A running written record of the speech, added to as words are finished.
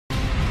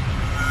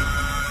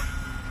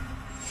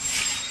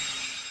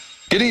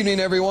Good evening,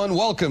 everyone.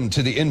 Welcome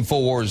to the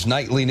INFOWARS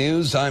Nightly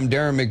News. I'm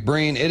Darren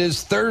McBreen. It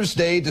is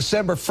Thursday,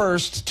 December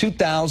 1st,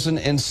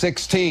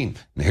 2016.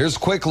 And here's a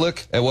quick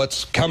look at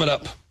what's coming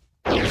up.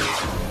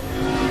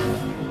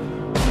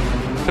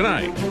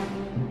 Tonight,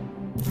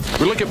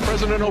 we look at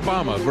President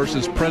Obama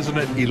versus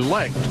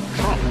President-elect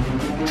Trump.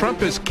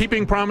 Trump is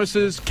keeping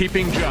promises,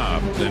 keeping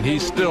jobs, and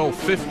he's still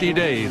 50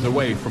 days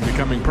away from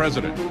becoming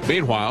president.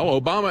 Meanwhile,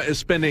 Obama is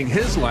spending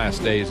his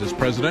last days as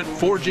president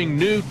forging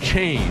new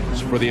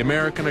chains for the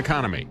American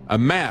economy, a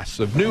mass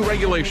of new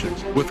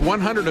regulations, with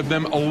 100 of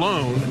them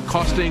alone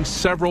costing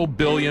several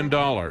 $billion.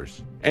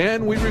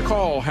 And we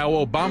recall how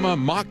Obama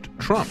mocked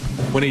Trump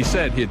when he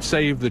said he'd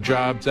save the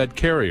jobs at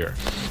Carrier.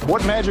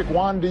 What magic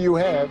wand do you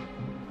have?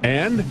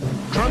 And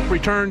Trump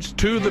returns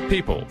to the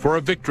people for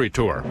a victory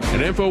tour.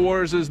 And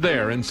INFOWARS is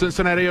there in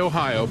Cincinnati,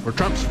 Ohio for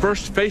Trump's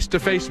first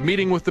face-to-face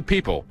meeting with the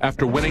people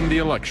after winning the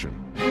election.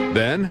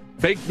 Then,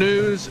 fake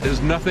news is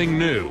nothing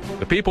new.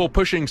 The people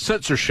pushing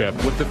censorship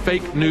with the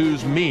fake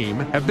news meme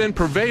have been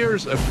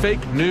purveyors of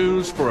fake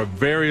news for a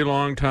very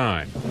long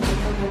time.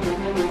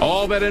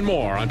 All that and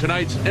more on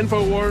tonight's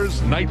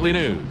INFOWARS Nightly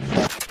News.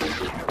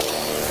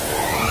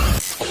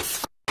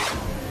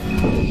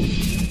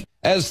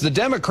 As the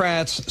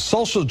Democrats,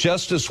 social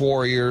justice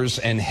warriors,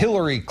 and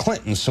Hillary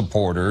Clinton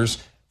supporters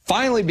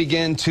finally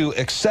begin to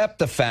accept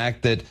the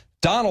fact that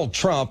Donald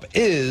Trump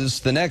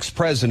is the next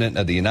president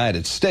of the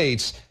United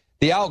States,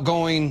 the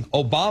outgoing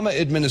Obama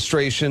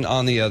administration,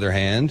 on the other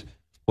hand,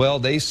 well,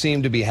 they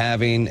seem to be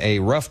having a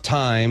rough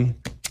time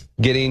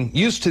getting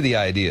used to the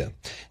idea.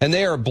 And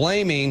they are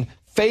blaming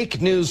fake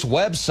news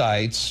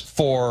websites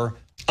for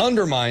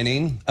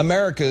undermining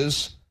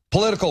America's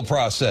political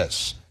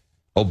process.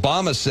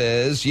 Obama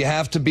says you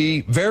have to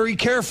be very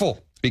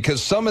careful because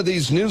some of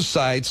these news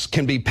sites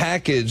can be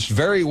packaged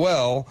very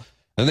well,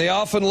 and they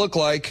often look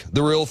like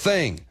the real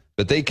thing,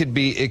 but they could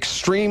be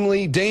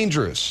extremely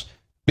dangerous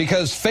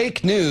because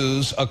fake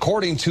news,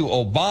 according to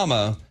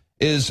Obama,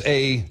 is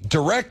a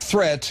direct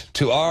threat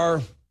to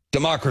our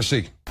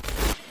democracy.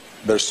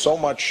 There's so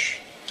much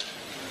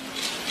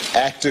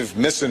active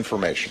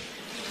misinformation,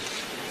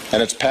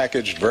 and it's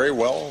packaged very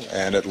well,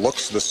 and it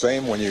looks the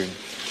same when you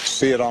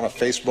see it on a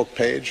Facebook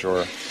page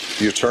or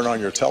you turn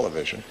on your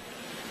television,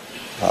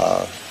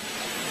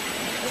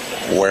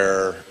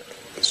 where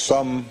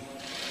some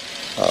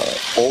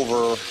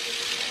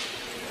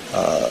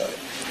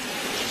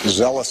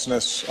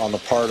zealousness on the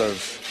part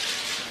of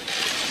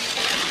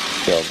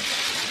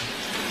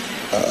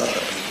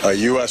a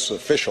U.S.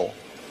 official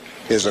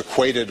is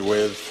equated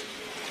with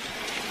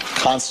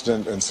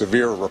constant and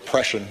severe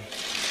repression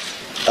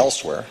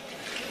elsewhere.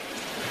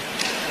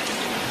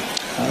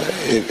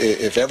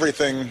 If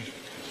everything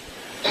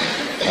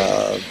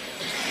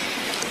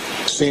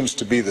seems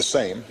to be the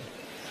same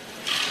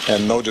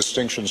and no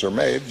distinctions are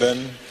made,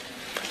 then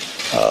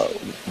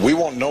we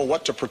won't know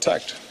what to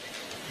protect.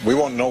 We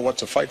won't know what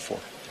to fight for.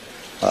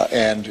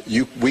 And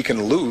we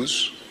can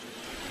lose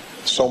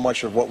so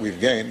much of what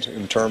we've gained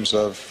in terms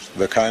of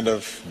the kind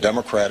of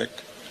democratic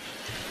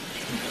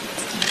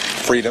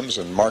freedoms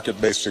and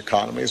market-based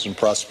economies and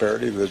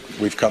prosperity that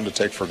we've come to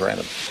take for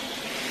granted.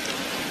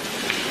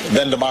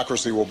 Then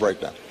democracy will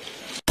break down.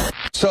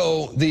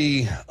 So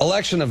the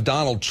election of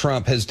Donald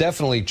Trump has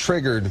definitely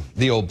triggered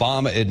the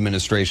Obama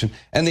administration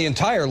and the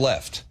entire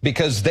left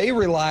because they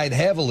relied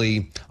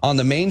heavily on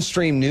the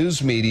mainstream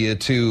news media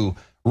to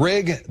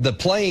rig the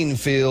playing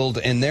field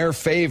in their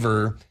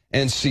favor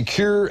and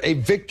secure a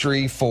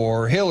victory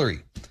for Hillary.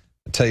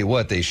 I tell you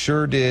what, they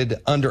sure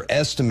did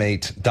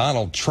underestimate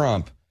Donald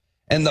Trump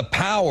and the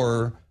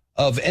power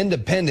of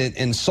independent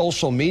and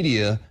social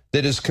media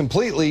that is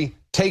completely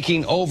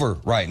taking over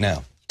right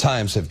now.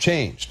 Times have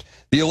changed.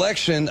 The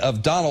election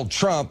of Donald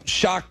Trump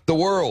shocked the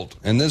world,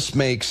 and this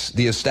makes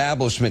the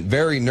establishment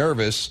very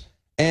nervous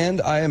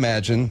and, I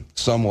imagine,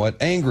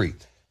 somewhat angry.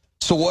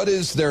 So what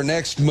is their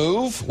next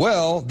move?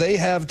 Well, they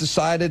have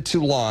decided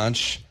to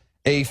launch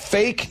a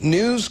fake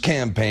news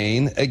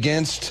campaign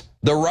against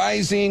the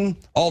rising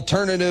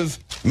alternative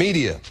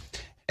media.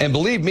 And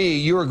believe me,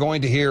 you are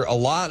going to hear a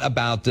lot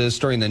about this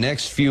during the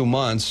next few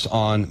months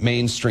on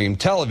mainstream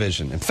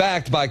television. In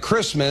fact, by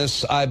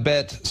Christmas, I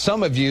bet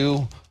some of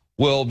you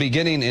will be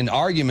getting in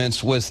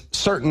arguments with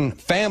certain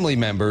family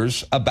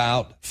members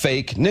about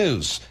fake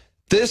news.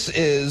 This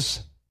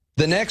is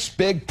the next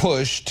big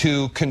push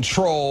to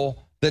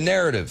control the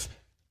narrative.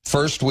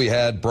 First, we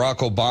had Barack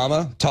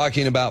Obama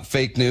talking about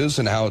fake news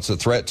and how it's a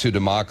threat to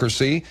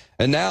democracy.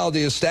 And now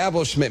the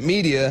establishment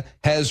media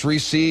has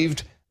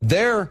received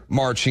their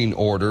marching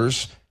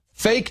orders.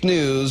 Fake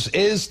news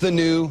is the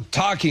new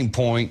talking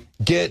point.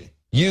 Get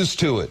used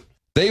to it.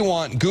 They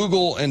want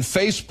Google and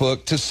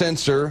Facebook to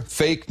censor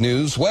fake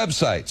news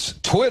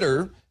websites.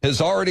 Twitter has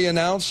already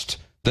announced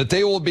that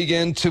they will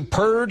begin to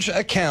purge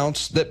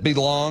accounts that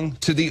belong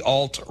to the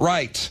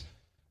alt-right.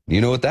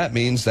 You know what that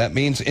means? That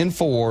means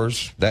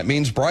INFOWARS. That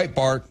means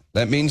Breitbart.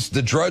 That means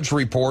the Drudge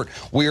Report.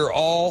 We are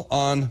all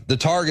on the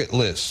target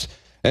list.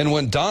 And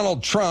when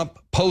Donald Trump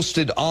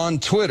posted on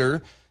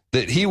Twitter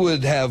that he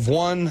would have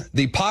won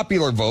the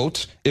popular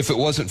vote if it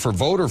wasn't for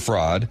voter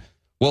fraud.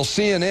 Well,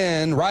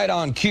 CNN, right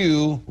on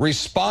cue,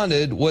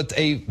 responded with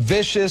a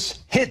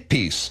vicious hit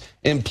piece,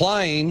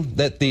 implying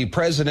that the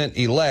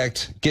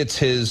president-elect gets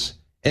his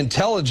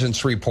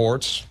intelligence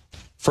reports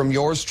from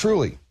yours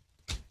truly,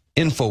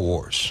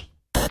 INFOWARS.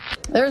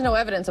 There is no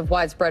evidence of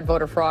widespread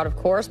voter fraud, of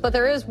course, but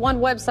there is one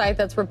website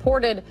that's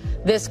reported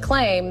this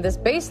claim, this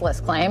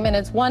baseless claim, and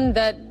it's one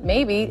that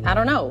maybe, I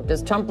don't know,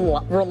 does Trump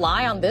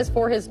rely on this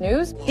for his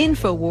news?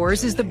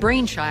 INFOWARS is the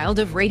brainchild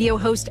of radio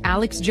host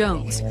Alex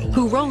Jones,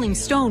 who Rolling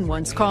Stone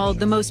once called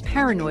the most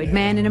paranoid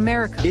man in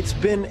America. It's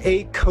been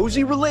a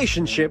cozy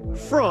relationship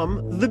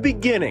from the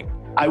beginning.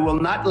 I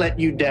will not let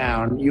you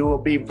down. You will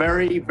be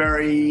very,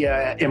 very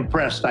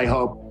impressed, I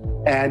hope.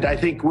 And I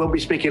think we'll be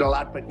speaking a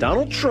lot. But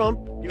Donald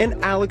Trump and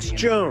Alex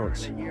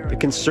Jones, the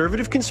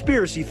conservative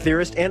conspiracy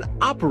theorist and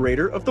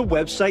operator of the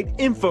website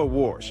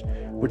INFOWARS,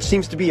 which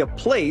seems to be a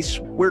place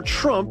where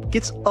Trump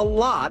gets a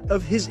lot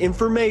of his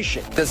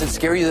information. Does it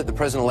scare you that the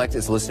president-elect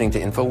is listening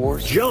to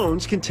INFOWARS?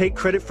 Jones can take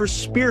credit for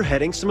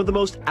spearheading some of the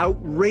most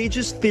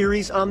outrageous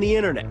theories on the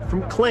internet,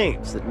 from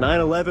claims that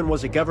 9/11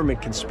 was a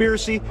government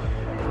conspiracy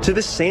to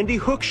the Sandy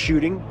Hook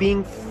shooting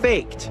being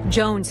faked.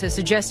 Jones has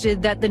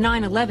suggested that the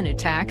 9/11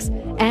 attacks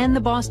and the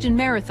Boston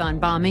Marathon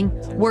bombing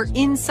were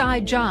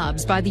inside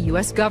jobs by the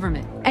U.S.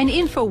 government. And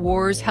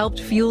INFOWARS helped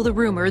fuel the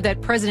rumor that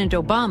President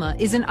Obama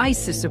is an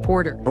ISIS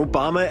supporter.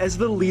 Obama as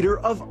the leader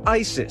of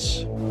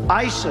ISIS.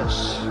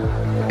 ISIS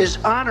is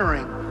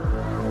honoring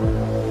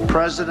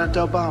President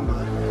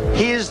Obama.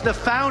 He is the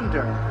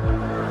founder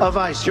of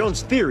ISIS.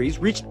 Jones' theories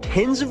reach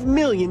tens of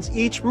millions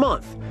each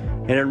month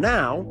and are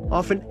now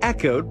often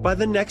echoed by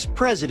the next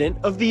president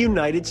of the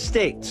United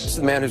States. This is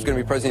the man who's going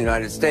to be president of the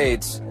United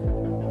States,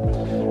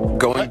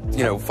 going,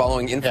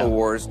 following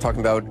INFOWARS,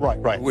 talking about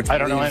which I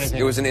don't know anything.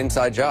 It was an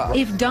inside job.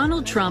 If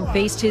Donald Trump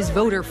based his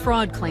voter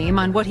fraud claim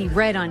on what he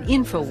read on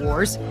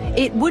INFOWARS,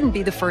 it wouldn't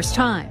be the first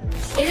time.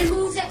 In a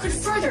move that could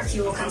further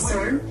fuel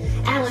concern,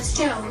 Alex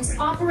Jones,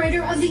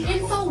 operator of the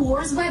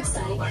INFOWARS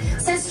website,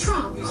 says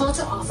Trump called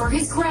to offer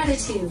his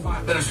gratitude.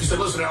 He said,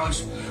 listen,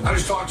 Alex, I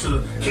just talked to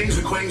the kings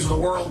and queens of the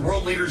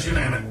world leaders, you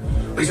name it.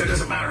 He said, it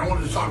doesn't matter. I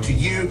wanted to talk to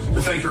you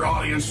to thank your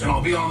audience, and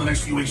I'll be on the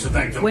next few weeks to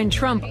thank them. When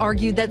Trump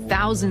argued that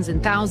thousands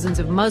and thousands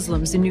of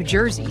Muslims in New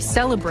Jersey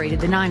celebrated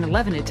the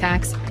 9/11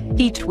 attacks,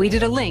 he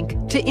tweeted a link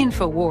to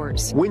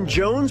INFOWARS. When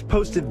Jones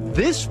posted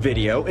this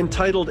video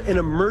entitled An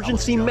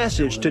Emergency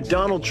Message to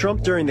Donald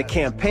Trump during the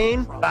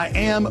campaign, I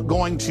am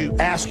going to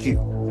ask you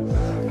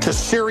to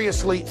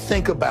seriously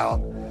think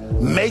about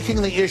making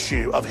the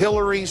issue of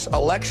Hillary's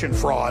election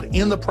fraud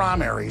in the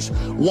primaries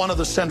one of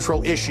the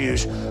central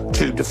issues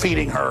to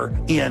defeating her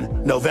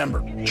in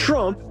November.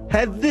 Trump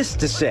had this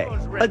to say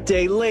a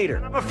day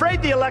later. I'm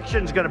afraid the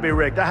election's going to be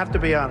rigged, I have to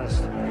be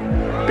honest.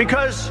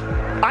 Because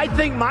I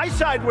think my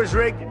side was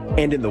rigged.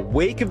 And in the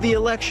wake of the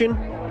election,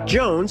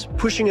 Jones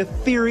pushing a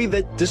theory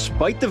that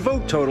despite the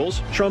vote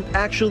totals, Trump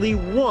actually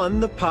won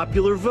the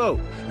popular vote.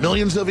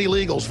 Millions of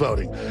illegals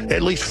voting,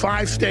 at least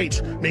 5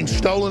 states being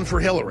stolen for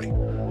Hillary.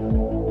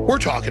 We're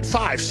talking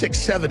 5, 6,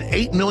 7,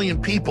 8 million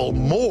people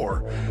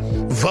more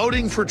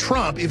voting for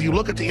Trump, if you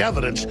look at the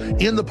evidence,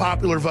 in the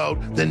popular vote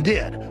than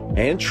did.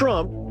 And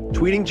Trump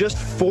tweeting just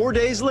 4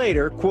 days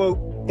later, quote,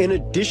 in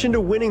addition to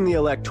winning the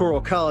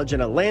Electoral College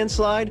in a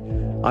landslide,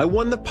 I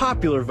won the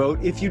popular vote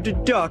if you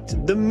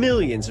deduct the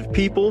millions of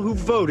people who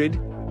voted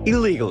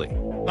illegally.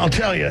 I'll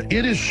tell you,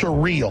 it is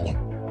surreal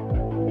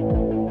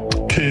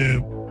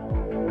to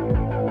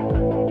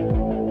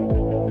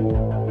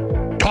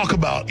talk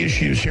about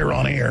issues here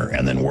on air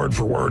and then word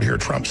for word hear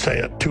Trump say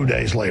it 2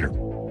 days later.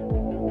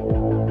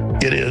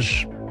 It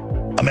is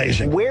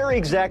amazing. Where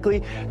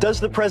exactly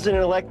does the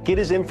president-elect get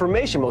his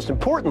information? Most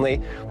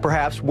importantly,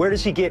 perhaps, where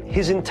does he get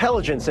his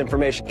intelligence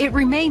information? It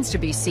remains to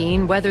be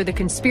seen whether the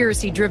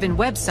conspiracy-driven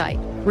website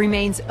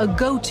remains a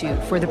go-to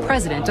for the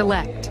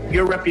president-elect.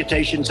 Your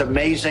reputation's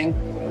amazing.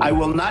 I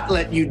will not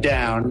let you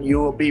down. You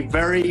will be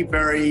very,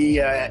 very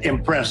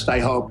impressed, I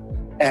hope.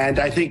 And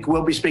I think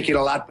we'll be speaking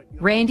a lot.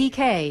 Randy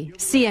Kaye,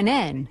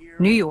 CNN,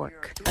 New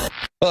York.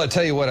 Well, I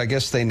tell you what, I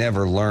guess they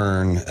never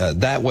learn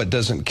that what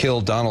doesn't kill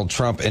Donald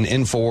Trump and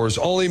INFOWARS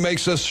only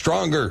makes us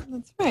stronger.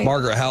 That's right.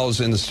 Margaret Howell's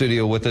in the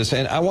studio with us,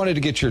 and I wanted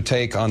to get your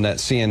take on that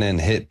CNN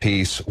hit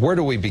piece. Where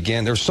do we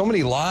begin? There's so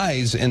many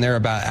lies in there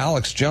about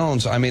Alex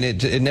Jones. I mean,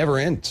 it never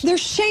ends. They're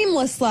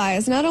shameless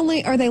lies. Not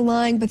only are they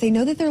lying, but they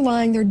know that they're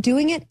lying. They're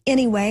doing it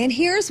anyway, and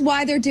here's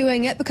why they're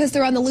doing it, because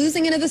they're on the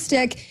losing end of the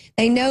stick.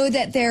 They know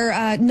that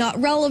they're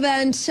not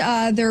relevant.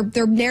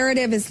 Their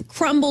narrative is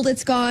crumbled.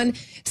 It's gone.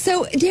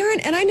 So,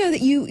 Darren, and I know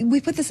that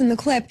we put this in the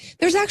clip,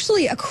 there's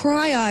actually a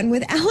cryon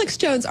with Alex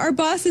Jones, our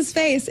boss's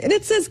face, and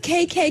it says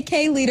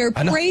KKK leader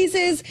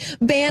praises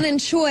ban and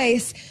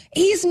choice.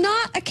 He's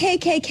not a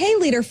KKK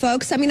leader,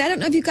 folks. I mean, I don't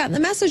know if you've gotten the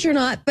message or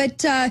not,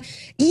 but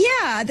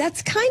yeah,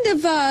 that's kind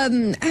of,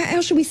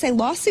 how should we say,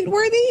 lawsuit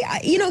worthy?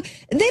 You know,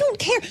 they don't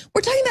care.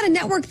 We're talking about a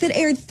network that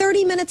aired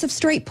 30 minutes of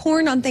straight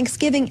porn on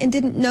Thanksgiving and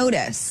didn't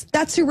notice.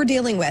 That's who we're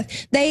dealing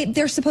with.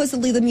 They're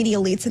supposedly the media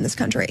elites in this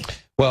country.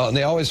 Well, and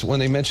they always, when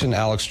they mention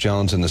Alex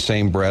Jones in the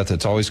same breath,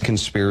 it's always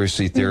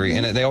conspiracy theory.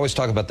 And they always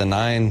talk about the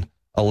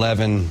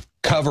 9/11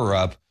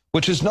 cover-up,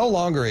 which is no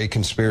longer a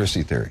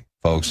conspiracy theory,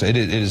 folks. It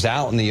is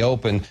out in the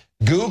open.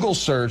 Google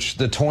search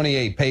the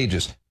 28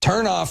 pages.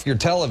 Turn off your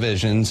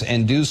televisions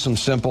and do some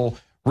simple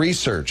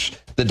research.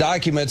 The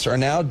documents are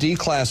now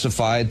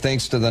declassified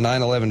thanks to the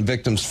 9/11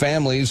 victims'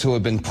 families who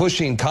have been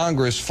pushing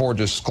Congress for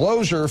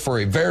disclosure for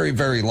a very,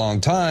 very long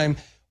time.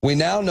 We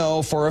now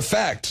know for a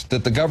fact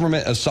that the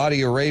government of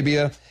Saudi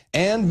Arabia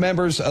and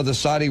members of the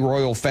Saudi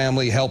royal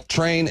family helped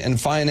train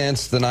and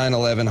finance the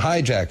 9/11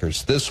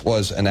 hijackers. This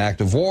was an act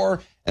of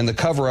war, and the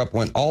cover-up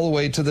went all the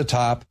way to the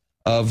top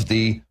of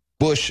the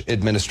Bush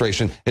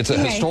administration. It's a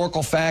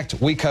historical fact.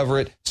 We cover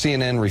it.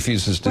 CNN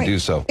refuses to do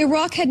so.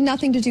 Iraq had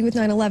nothing to do with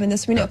 9/11,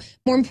 this we know.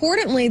 More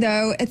importantly,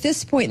 though, at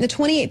this point, in the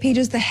 28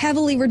 pages, the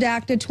heavily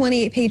redacted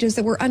 28 pages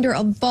that were under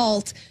a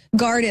vault,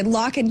 guarded,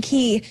 lock and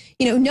key,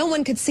 you know, no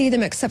one could see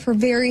them except for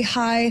very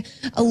high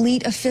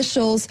elite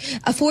officials.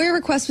 A FOIA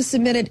request was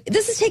submitted.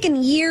 This has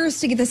taken years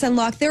to get this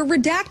unlocked. They're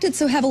redacted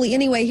so heavily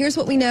anyway. Here's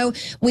what we know.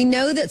 We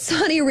know that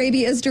Saudi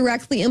Arabia is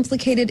directly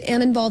implicated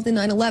and involved in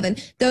 9/11.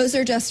 Those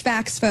are just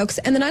facts, folks.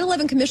 And the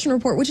 9/11 Commission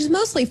report, which is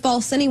mostly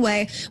false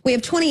anyway, we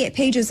have 28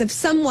 pages of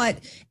somewhat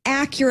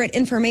accurate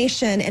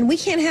information, and we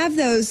can't have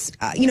those,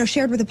 you know,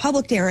 shared with the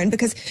public, Darren,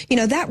 because, you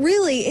know, that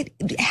really,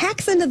 it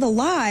hacks into the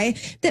lie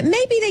that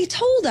maybe they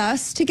told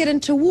us to get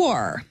into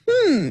war.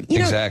 You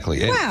know,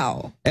 exactly.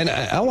 Wow. And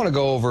I want to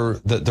go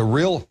over the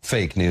real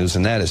fake news,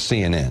 and that is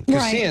CNN.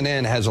 Because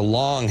CNN has a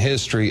long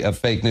history of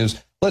fake news.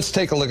 Let's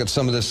take a look at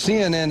some of the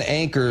CNN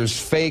anchors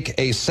fake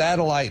a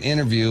satellite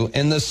interview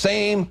in the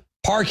same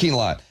parking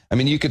lot. I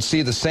mean, you could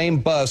see the same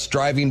bus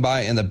driving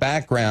by in the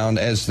background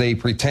as they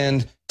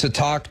pretend to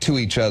talk to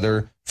each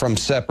other from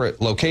separate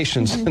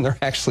locations, and they're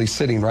actually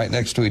sitting right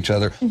next to each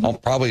other,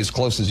 probably as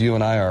close as you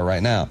and I are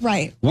right now.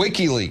 Right.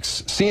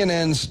 WikiLeaks,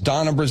 CNN's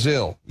Donna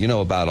Brazile, you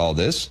know about all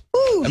this.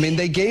 Ooh. I mean,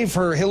 they gave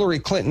her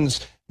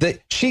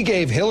she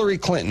gave Hillary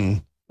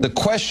Clinton the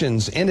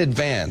questions in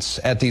advance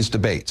at these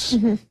debates.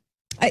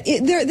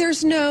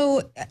 There's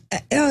no,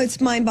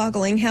 it's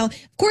mind-boggling how,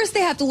 of course,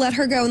 they have to let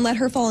her go and let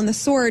her fall on the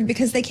sword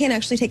because they can't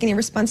actually take any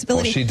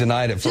responsibility. Well, she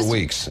denied it for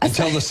weeks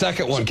until the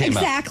second one came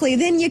out. Exactly.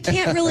 Then you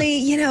can't really,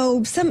 you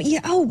know,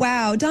 oh,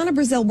 wow, Donna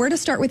Brazile, where to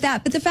start with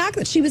that? But the fact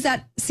that she was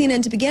at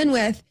CNN to begin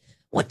with,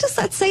 what does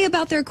that say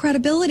about their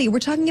credibility? We're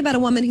talking about a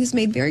woman who's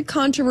made very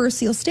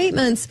controversial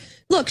statements.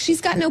 Look,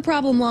 she's got no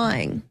problem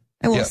lying,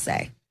 I will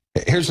say.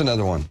 Here's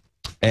another one.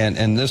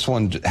 And this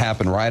one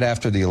happened right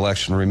after the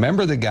election.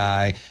 Remember the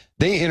guy?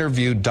 They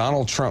interviewed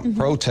Donald Trump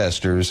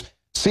protesters.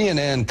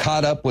 CNN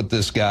caught up with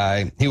this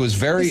guy. He was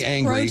very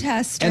angry.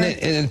 And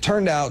it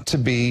turned out to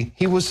be,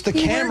 he was the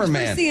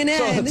cameraman.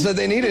 So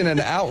they needed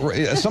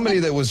somebody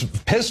that was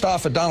pissed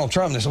off at Donald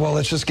Trump. They said, well,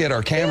 let's just get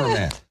our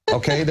cameraman.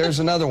 Okay, there's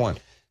another one.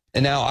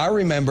 And now I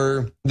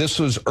remember this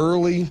was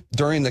early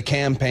during the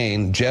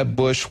campaign. Jeb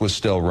Bush was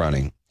still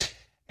running.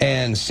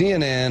 And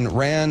CNN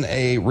ran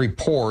a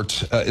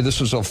report.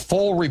 This was a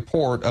full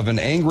report of an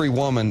angry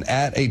woman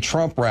at a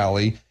Trump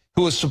rally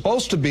who was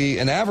supposed to be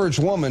an average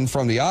woman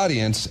from the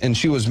audience, and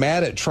she was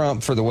mad at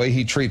Trump for the way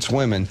he treats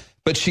women.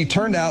 But she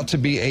turned out to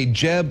be a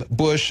Jeb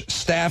Bush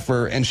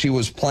staffer, and she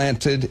was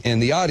planted in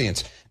the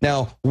audience.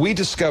 Now, we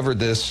discovered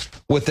this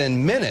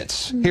within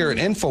minutes here at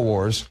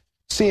INFOWARS.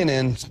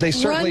 CNN, they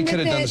certainly could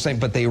have done the same,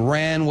 but they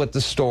ran with the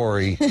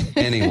story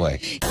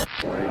anyway.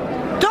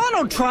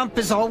 Donald Trump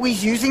is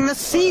always using the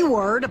C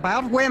word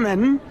about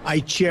women.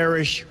 I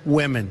cherish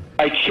women.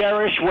 I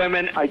cherish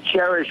women. I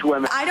cherish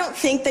women. I don't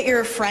think that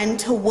you're a friend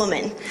to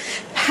women.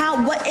 I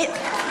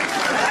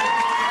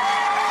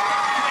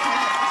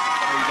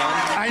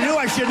knew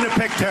I shouldn't have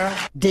picked her.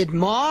 Did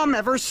Mom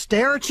ever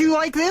stare at you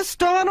like this,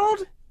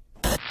 Donald?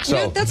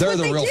 So they're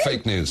the real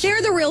fake news.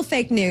 They're the real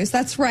fake news.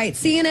 That's right.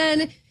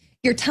 CNN,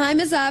 your time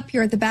is up.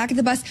 You're at the back of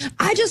the bus.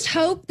 I just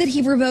hope that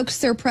he revokes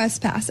their press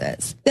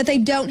passes, that they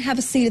don't have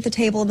a seat at the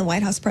table in the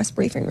White House press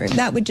briefing room.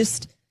 That would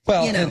just,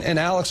 you know. And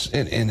Alex,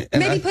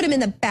 maybe put him in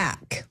the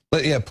back.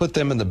 Yeah, put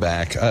them in the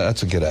back.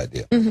 That's a good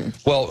idea.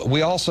 Well,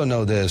 we also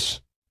know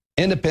this.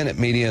 Independent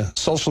media,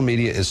 social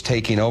media is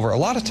taking over. A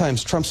lot of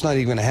times, Trump's not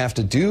even going to have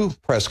to do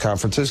press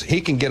conferences.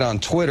 He can get on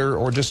Twitter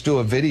or just do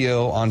a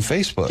video on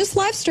Facebook. Just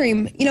live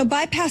stream, you know,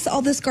 bypass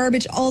all this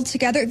garbage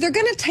altogether. They're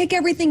going to take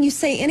everything you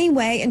say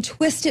anyway and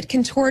twist it,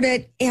 contort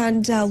it,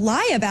 and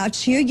lie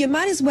about you. You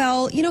might as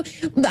well, you know,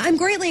 I'm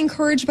greatly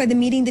encouraged by the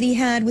meeting that he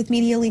had with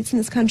media elites in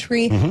this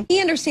country.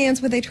 He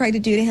understands what they tried to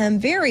do to him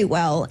very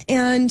well.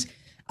 And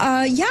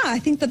yeah, I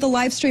think that the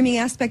live streaming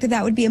aspect of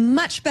that would be a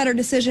much better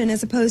decision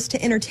as opposed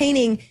to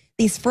entertaining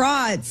these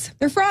frauds.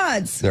 They're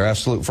frauds. They're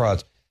absolute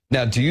frauds.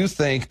 Now, do you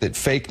think that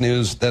fake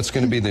news, that's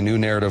going to be the new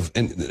narrative,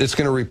 and it's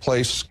going to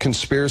replace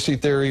conspiracy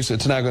theories?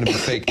 It's not going to be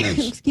fake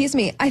news. Excuse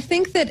me. I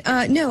think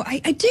that, no, I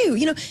do.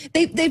 You know,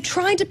 they've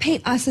tried to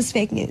paint us as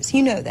fake news.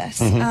 You know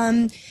this.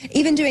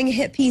 Even doing a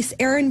hit piece,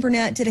 Aaron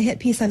Burnett did a hit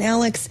piece on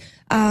Alex,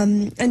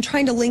 and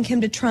trying to link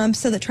him to Trump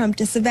so that Trump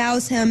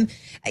disavows him.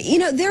 You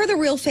know, they're the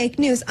real fake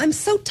news. I'm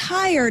so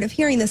tired of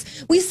hearing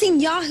this. We've seen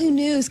Yahoo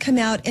News come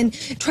out and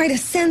try to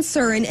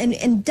censor and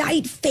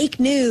indict fake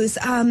news.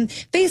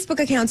 Facebook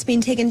accounts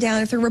being taken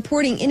down if they're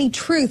reporting any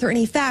truth or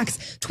any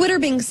facts. Twitter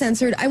being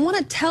censored. I want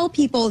to tell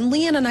people, and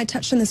Leanne and I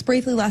touched on this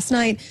briefly last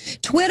night,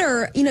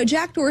 Twitter, you know,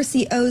 Jack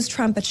Dorsey owes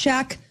Trump a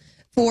check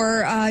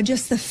for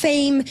just the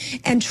fame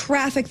and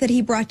traffic that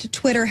he brought to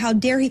Twitter. How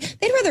dare he?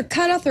 They'd rather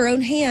cut off their own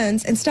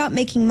hands and stop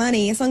making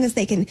money as long as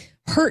they can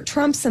hurt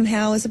Trump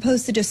somehow, as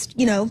opposed to just,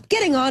 you know,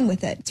 getting on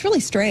with it. It's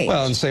really strange.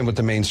 Well, and same with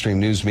the mainstream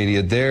news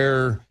media.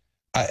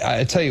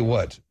 I tell you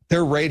what,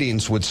 their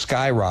ratings would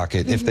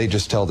skyrocket if they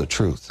just tell the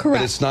truth.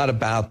 Correct. But it's not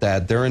about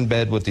that. They're in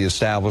bed with the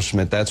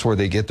establishment. That's where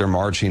they get their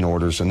marching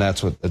orders, and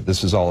that's what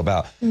this is all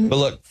about. But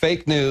look,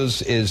 fake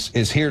news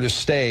is here to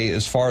stay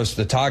as far as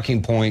the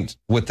talking point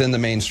within the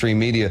mainstream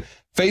media.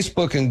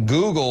 Facebook and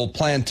Google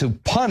plan to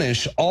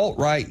punish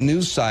alt-right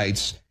news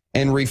sites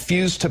and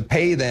refuse to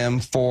pay them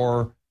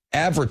for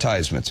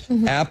advertisements.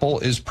 Apple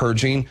is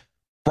purging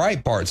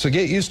Breitbart. So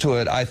get used to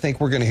it. I think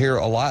we're going to hear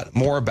a lot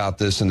more about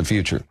this in the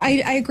future.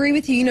 I agree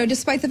with you. You know,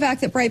 despite the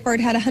fact that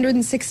Breitbart had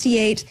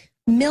 168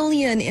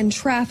 million in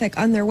traffic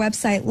on their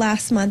website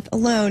last month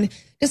alone,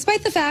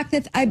 despite the fact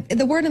that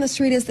the word on the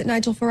street is that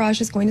Nigel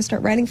Farage is going to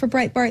start writing for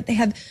Breitbart. They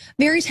have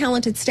very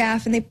talented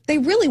staff, and they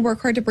really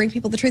work hard to bring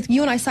people the truth.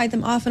 You and I cite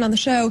them often on the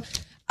show.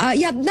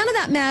 Yeah, none of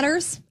that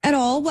matters at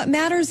all. What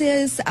matters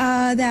is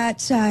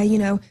that, you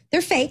know,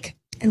 they're fake,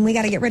 and we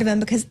got to get rid of them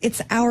because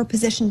it's our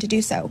position to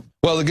do so.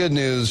 Well, the good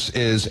news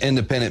is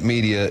independent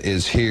media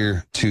is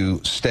here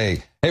to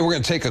stay. Hey, we're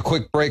going to take a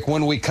quick break.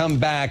 When we come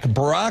back,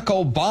 Barack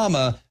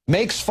Obama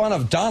makes fun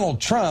of Donald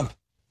Trump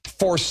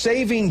for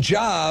saving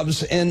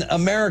jobs in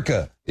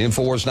America. The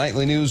INFOWARS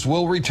Nightly News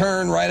will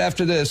return right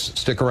after this.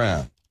 Stick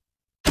around.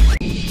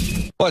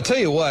 Well, I tell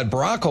you what,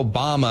 Barack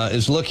Obama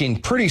is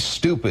looking pretty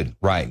stupid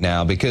right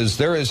now because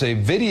there is a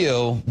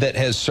video that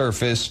has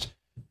surfaced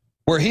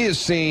where he is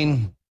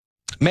seen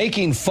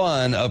making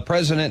fun of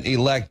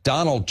President-elect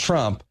Donald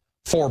Trump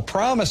for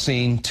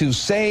promising to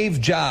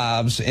save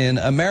jobs in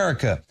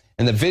America.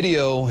 And the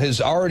video has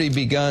already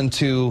begun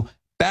to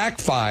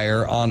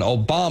backfire on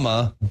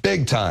Obama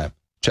big time.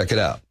 Check it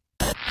out.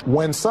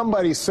 When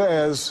somebody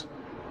says,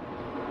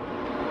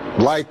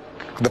 like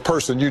the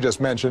person you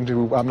just mentioned,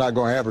 who I'm not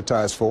going to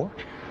advertise for,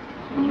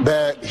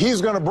 that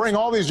he's going to bring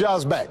all these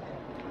jobs back.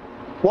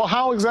 Well,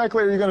 how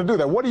exactly are you going to do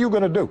that? What are you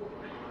going to do?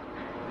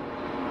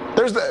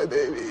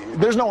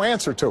 There's no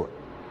answer to it.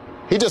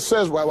 He just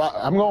says, well,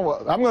 I'm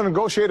going to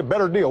negotiate a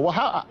better deal. Well,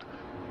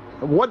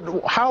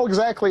 how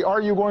exactly are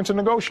you going to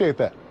negotiate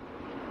that?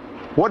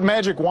 What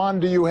magic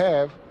wand do you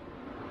have?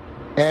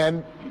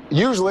 And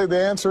usually the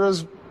answer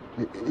is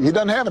he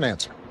doesn't have an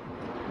answer.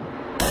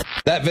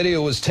 That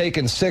video was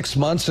taken 6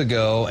 months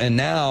ago, and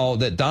now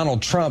that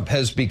Donald Trump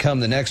has become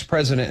the next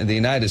president of the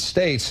United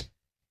States,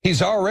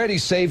 he's already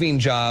saving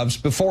jobs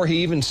before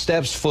he even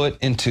steps foot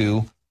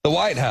into the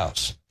White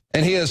House.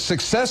 And he has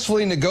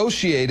successfully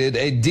negotiated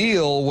a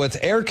deal with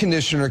air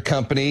conditioner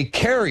company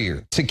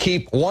Carrier to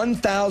keep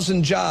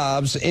 1,000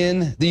 jobs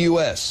in the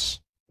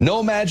U.S.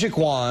 No magic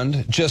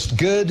wand, just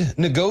good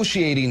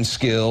negotiating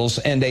skills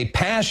and a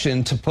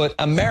passion to put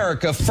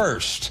America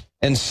first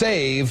and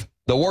save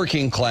the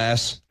working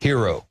class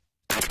hero.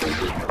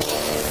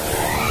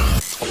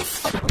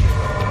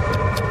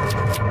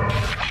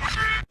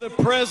 The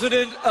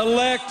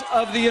President-elect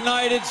of the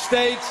United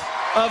States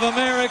of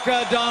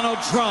America, Donald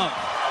Trump.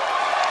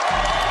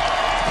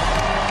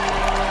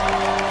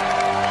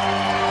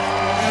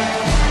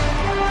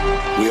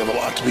 We have a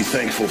lot to be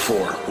thankful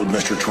for with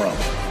Mr. Trump,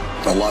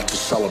 a lot to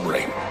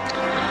celebrate.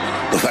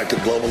 The fact that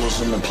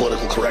globalism and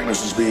political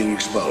correctness is being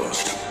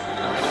exposed.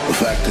 The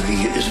fact that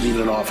he isn't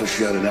even in office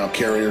yet, and now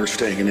Carrier is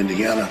staying in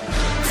Indiana,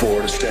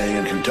 Ford is staying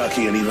in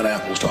Kentucky, and even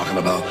Apple's talking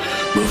about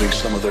moving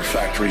some of their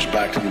factories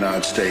back to the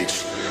United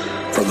States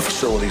from the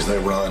facilities they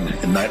run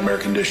in nightmare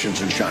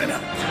conditions in China.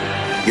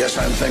 Yes,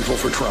 I'm thankful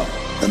for Trump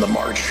and the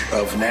march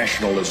of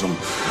nationalism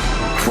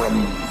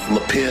from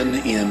Le Pen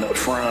in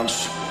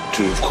France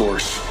to, of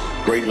course,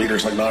 great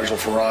leaders like Nigel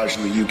Farage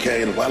in the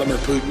UK and Vladimir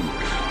Putin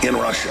in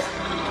Russia.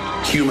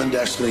 Human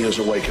destiny is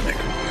awakening.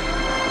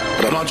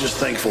 But I'm not just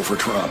thankful for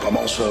Trump. I'm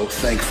also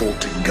thankful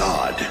to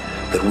God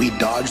that we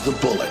dodged the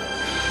bullet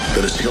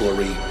that is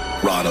Hillary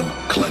Rodham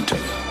Clinton.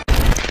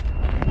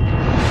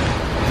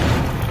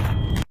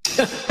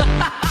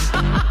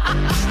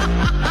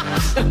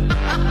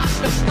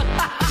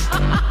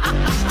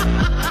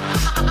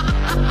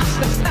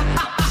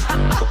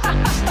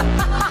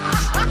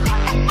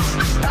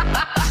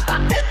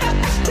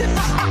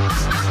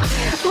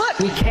 Look,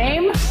 we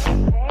came,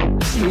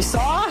 we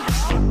saw,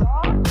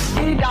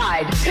 he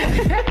died.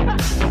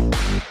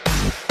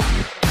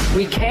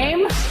 We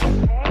came,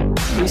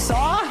 we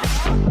saw,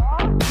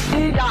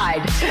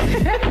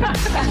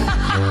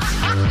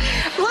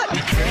 Look.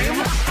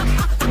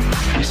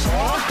 You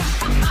saw?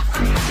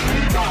 He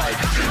died.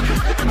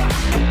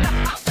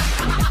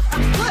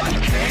 Look.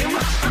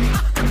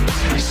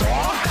 You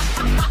saw?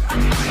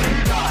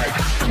 He died.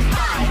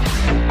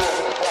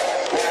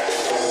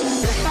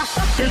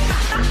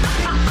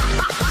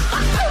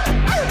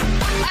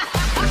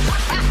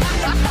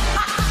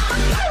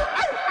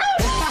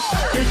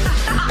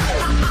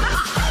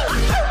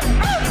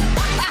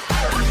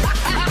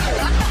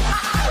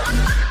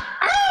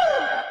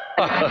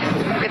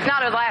 It's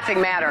not a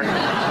laughing matter.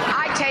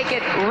 I take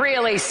it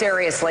really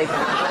seriously.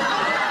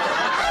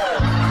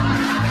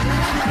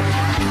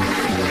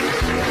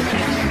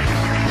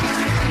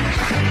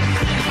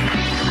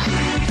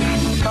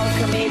 Vote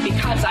for me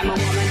because I'm a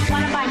woman.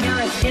 One of my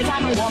mirrors is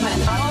I'm a woman.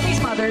 All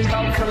these mothers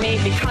vote for me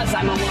because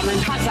I'm a woman.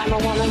 Because I'm a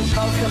woman.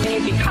 Vote for me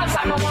because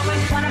I'm a woman.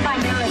 One of my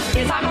mirrors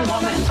is I'm a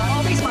woman.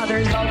 All these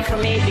mothers vote for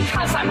me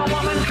because I'm a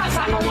woman. Because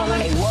I'm a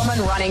woman. A woman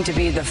running to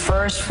be the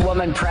first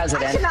woman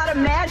president. I cannot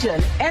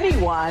imagine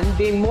anyone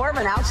being more of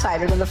an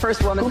outsider than the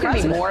first woman president.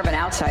 Who can be more of an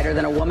outsider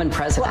than a woman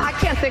president? Well, I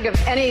can't think of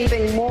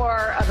anything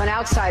more of an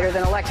outsider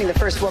than electing the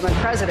first woman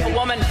president. A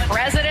woman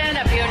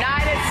president of the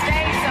United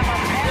States of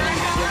America.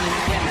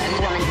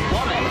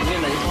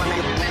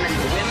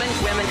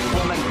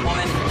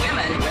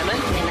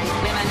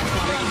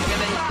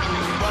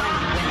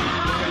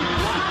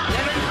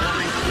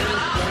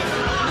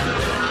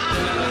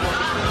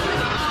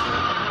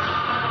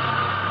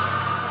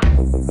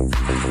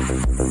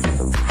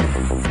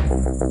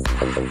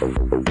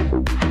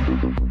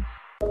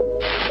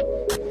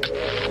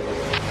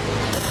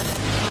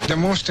 The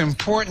most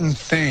important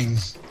thing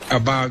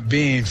about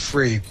being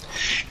free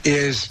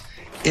is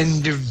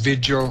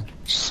individual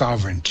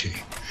sovereignty.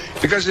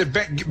 Because it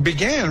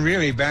began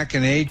really back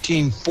in the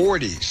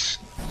 1840s,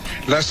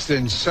 less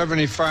than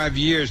 75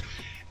 years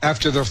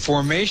after the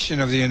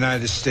formation of the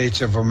United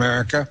States of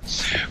America,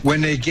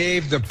 when they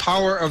gave the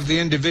power of the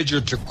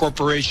individual to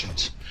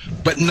corporations,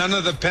 but none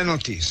of the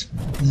penalties.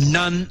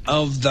 None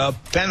of the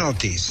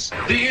penalties.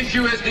 The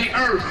issue is the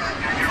earth.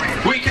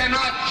 We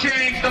cannot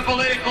change the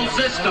political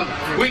system.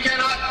 We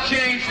cannot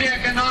change the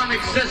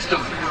economic system.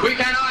 We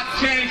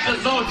cannot change the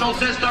social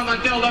system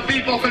until the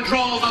people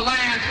control the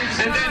land,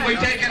 and then we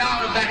take it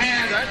out of the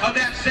hands of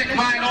that sick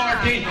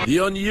minority.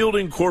 The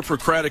unyielding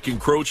corporocratic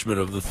encroachment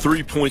of the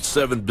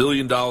 $3.7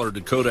 billion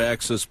Dakota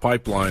Access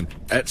Pipeline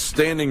at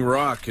Standing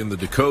Rock in the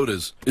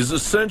Dakotas is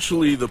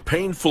essentially the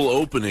painful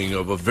opening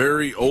of a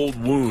very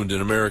old wound in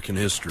American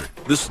history.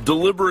 This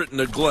deliberate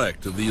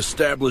neglect of the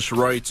established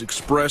rights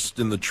expressed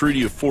in the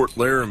Treaty of Fort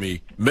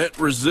Laramie met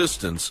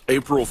resistance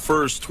April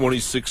 1st,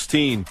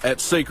 2016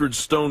 at Sacred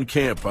Stone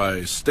Camp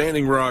by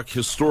Standing Rock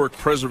Historic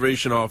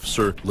Preservation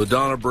Officer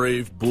LaDonna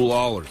Brave Bull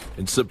Allard.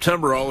 In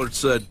September, Allard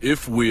said,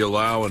 "If we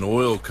allow an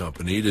oil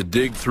company to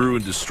dig through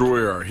and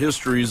destroy our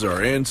histories,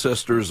 our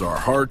ancestors, our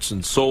hearts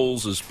and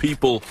souls as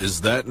people,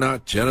 is that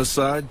not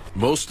genocide?"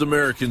 Most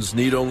Americans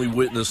need only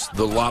witness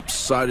the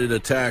lopsided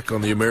attack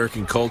on the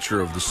American culture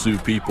of the Sioux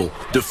people,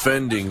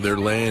 defending their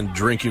land,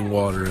 drinking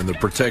water, and the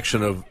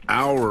protection of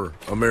our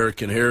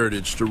American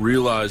heritage to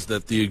realize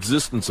that the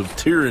existence of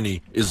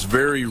tyranny is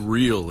very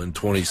real in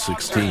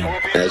 2016.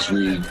 As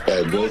we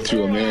go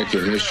through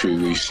American history,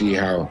 we see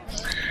how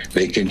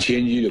they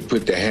continue to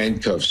put the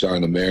handcuffs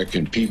on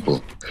American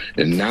people.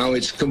 And now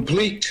it's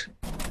complete.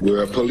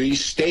 We're a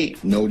police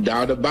state, no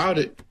doubt about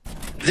it.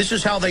 This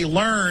is how they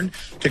learn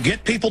to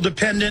get people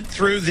dependent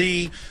through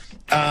the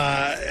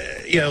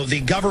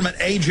the government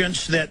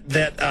agents that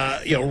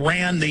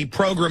ran the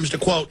programs to,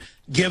 quote,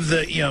 give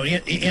the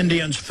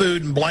Indians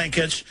food and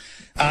blankets.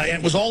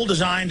 It was all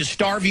designed to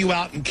starve you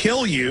out and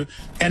kill you.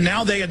 And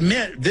now they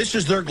admit this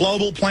is their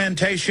global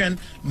plantation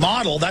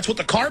model. That's what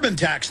the carbon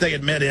tax, they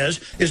admit, is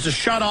to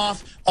shut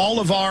off all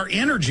of our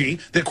energy,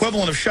 the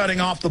equivalent of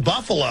shutting off the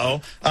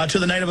buffalo to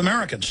the Native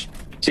Americans.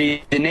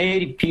 See, the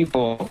Native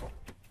people,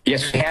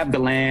 yes, they have the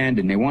land,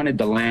 and they wanted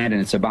the land,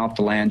 and it's about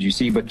the land, you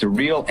see, but the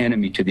real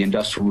enemy to the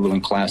industrial ruling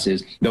class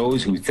is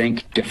those who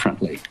think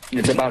differently. And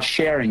it's about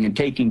sharing and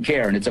taking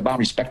care, and it's about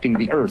respecting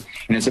the earth,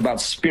 and it's about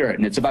spirit,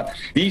 and it's about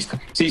these.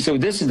 See, so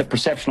this is the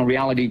perceptional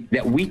reality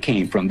that we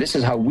came from. This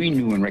is how we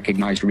knew and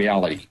recognized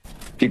reality.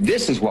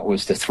 This is what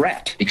was the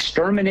threat.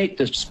 Exterminate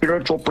the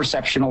spiritual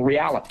perceptional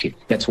reality.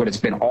 That's what it's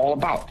been all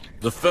about.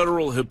 The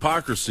federal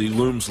hypocrisy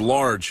looms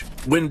large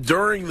when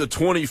during the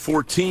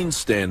 2014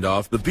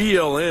 standoff, the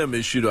BLM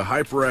issued a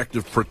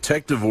hyperactive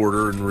protective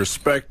order in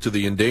respect to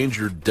the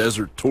endangered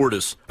desert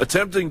tortoise,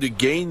 attempting to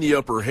gain the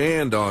upper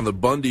hand on the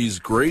Bundy's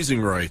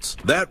grazing rights.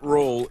 That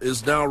role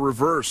is now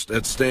reversed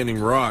at Standing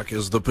Rock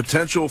as the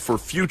potential for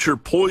future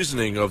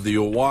poisoning of the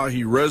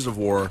Oahe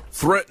Reservoir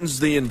threatens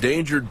the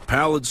endangered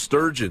pallid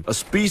sturgeon, a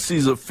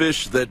species of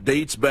fish that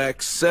dates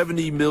back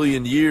 70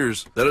 million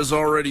years that has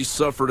already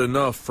suffered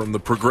enough from the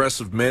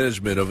progressive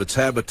management of its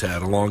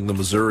habitat along the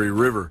Missouri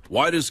River.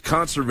 Why does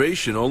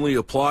conservation only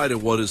apply to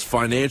what is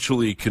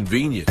financially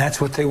convenient? That's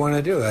what they want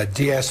to do, a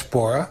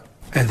diaspora,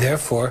 and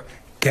therefore,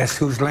 guess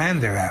whose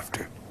land they're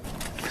after?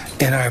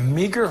 In our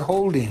meager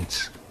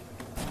holdings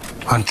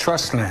on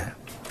trust land.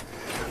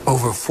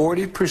 Over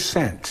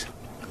 40%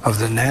 of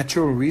the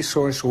natural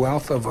resource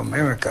wealth of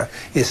America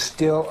is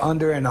still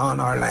under and on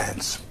our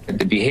lands.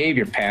 The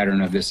behavior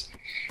pattern of this,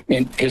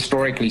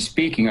 historically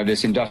speaking, of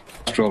this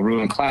industrial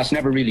ruling class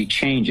never really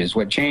changes.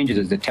 What changes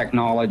is the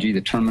technology,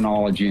 the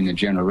terminology, and the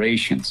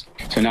generations.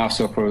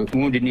 So for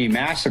Wounded Knee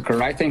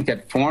Massacre, I think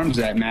that forms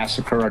of that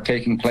massacre are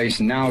taking place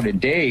now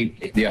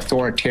today. The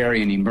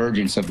authoritarian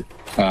emergence of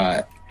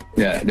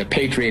the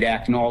Patriot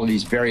Act and all of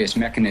these various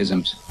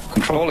mechanisms,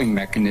 controlling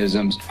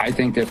mechanisms, I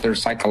think that they're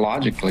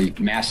psychologically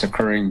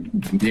massacring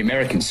the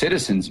American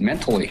citizens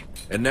mentally.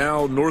 And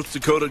now North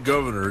Dakota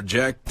Governor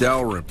Jack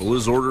Dalrymple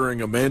is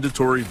ordering a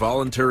mandatory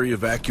voluntary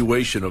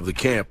evacuation of the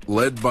camp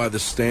led by the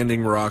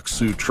Standing Rock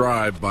Sioux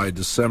tribe by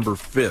December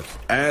 5th,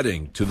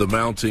 adding to the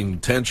mounting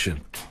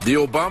tension. The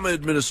Obama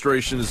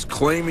administration is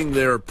claiming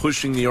they are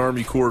pushing the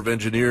Army Corps of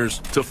Engineers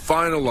to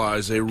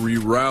finalize a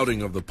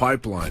rerouting of the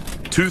pipeline.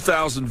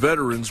 2,000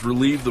 veterans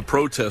relieved the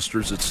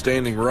protesters at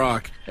Standing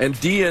Rock, and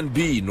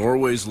DNB,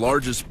 Norway's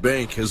largest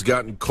bank, has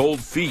gotten cold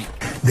feet.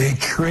 They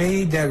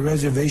trade that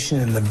reservation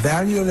and the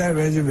value of that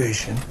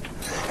reservation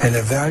and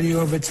the value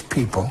of its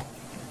people,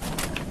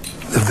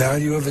 the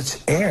value of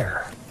its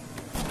air,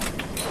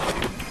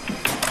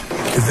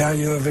 the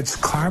value of its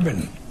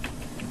carbon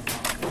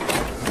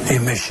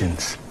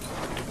emissions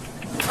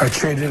are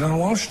traded on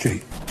Wall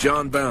Street.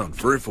 John Bound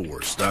for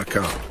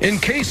INFOWARS.com. In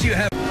case you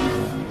have...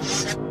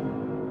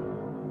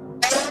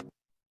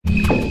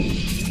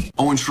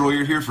 Owen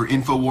Schroyer here for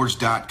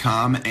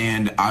INFOWARS.com,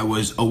 and I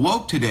was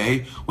awoke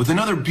today with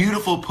another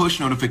beautiful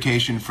push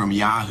notification from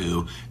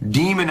Yahoo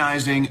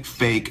demonizing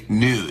fake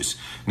news.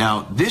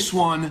 Now, this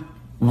one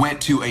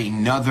went to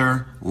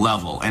another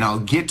level, and I'll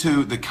get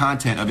to the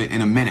content of it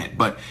in a minute,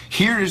 but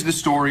here is the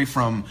story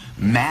from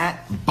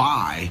Matt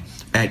Bai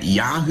at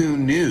Yahoo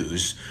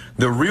News,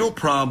 the real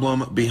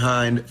problem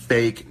behind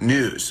fake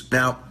news.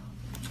 Now,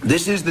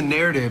 this is the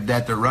narrative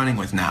that they're running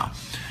with now.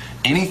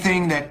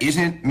 Anything that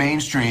isn't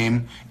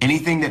mainstream,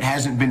 anything that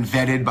hasn't been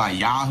vetted by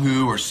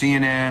Yahoo or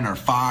CNN or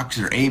Fox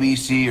or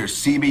ABC or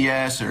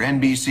CBS or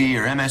NBC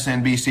or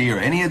MSNBC or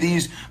any of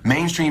these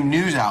mainstream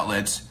news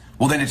outlets,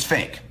 well, then it's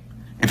fake.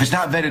 If it's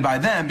not vetted by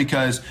them,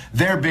 because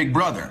they're Big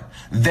Brother,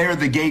 they're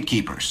the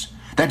gatekeepers.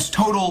 That's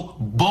total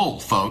bull,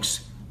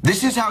 folks.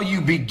 This is how you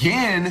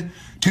begin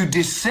to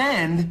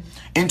descend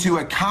into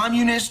a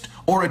communist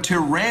or a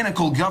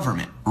tyrannical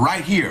government,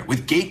 right here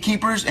with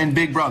gatekeepers and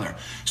Big Brother.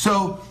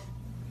 So,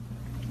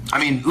 I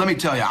mean, let me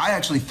tell you, I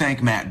actually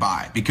thank Matt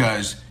Bai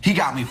because he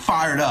got me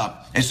fired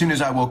up as soon as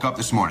I woke up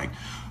this morning.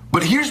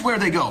 But here's where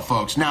they go,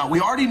 folks. Now, we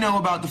already know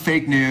about the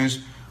fake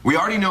news. We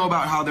already know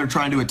about how they're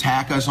trying to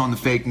attack us on the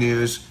fake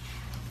news.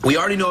 We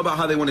already know about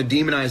how they want to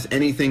demonize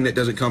anything that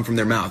doesn't come from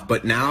their mouth.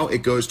 But now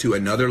it goes to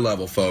another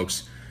level,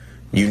 folks.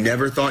 You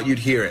never thought you'd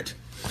hear it.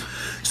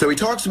 So he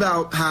talks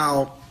about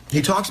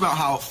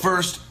how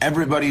first,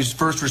 everybody's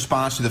first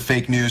response to the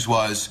fake news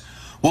was,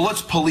 well,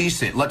 let's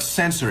police it, let's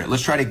censor it,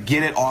 let's try to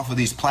get it off of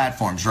these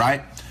platforms,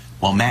 right?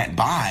 Well, Matt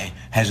Bai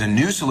has a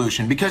new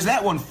solution, because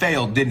that one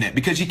failed, didn't it?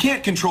 Because you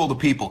can't control the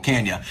people,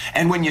 can you?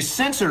 And when you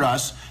censor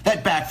us,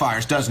 that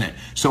backfires, doesn't it?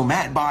 So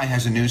Matt Bai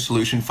has a new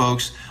solution,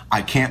 folks.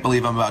 I can't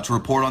believe I'm about to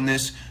report on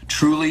this.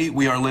 Truly,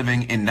 we are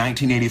living in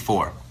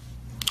 1984.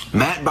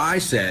 Matt Bai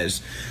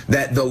says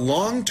that the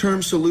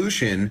long-term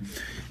solution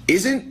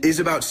is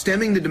about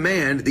stemming the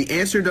demand. The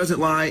answer doesn't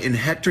lie in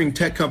hectoring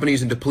tech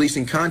companies into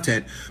policing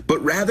content,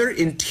 but rather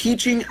in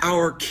teaching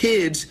our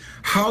kids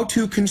how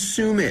to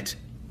consume it.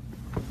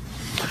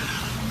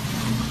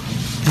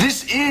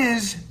 This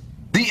is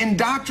the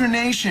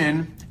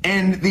indoctrination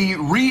and the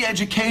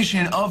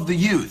re-education of the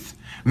youth.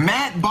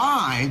 Matt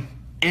Bai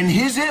and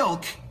his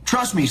ilk,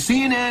 trust me,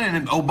 CNN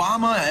and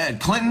Obama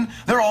and Clinton,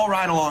 they're all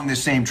right along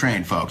this same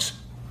train, folks.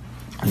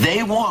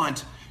 They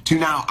want to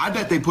now, I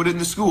bet they put it in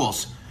the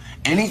schools,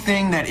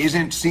 anything that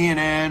isn't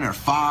CNN or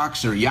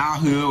Fox or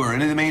Yahoo or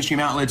any of the mainstream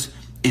outlets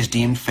is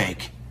deemed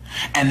fake.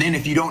 And then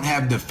if you don't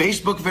have the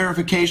Facebook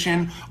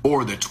verification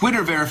or the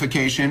Twitter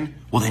verification,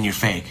 well, then you're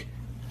fake.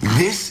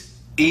 This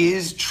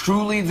is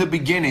truly the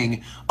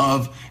beginning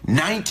of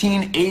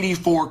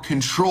 1984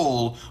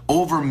 control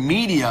over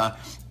media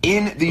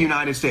in the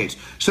United States.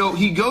 So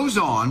he goes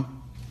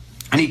on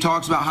and he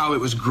talks about how it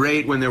was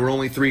great when there were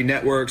only 3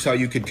 networks, how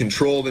you could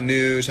control the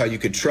news, how you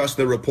could trust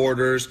the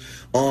reporters,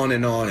 on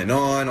and on and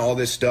on, all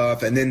this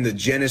stuff. And then the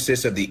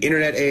genesis of the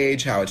internet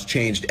age, how it's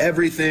changed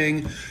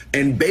everything.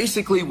 And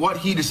basically what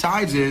he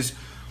decides is,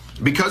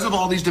 because of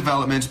all these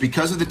developments,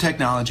 because of the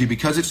technology,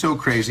 because it's so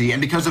crazy,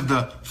 and because of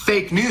the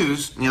fake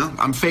news, you know,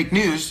 I'm fake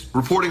news,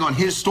 reporting on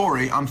his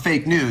story, I'm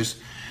fake news,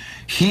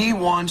 he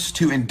wants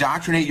to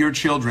indoctrinate your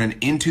children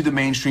into the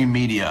mainstream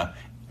media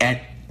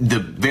at the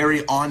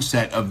very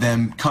onset of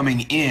them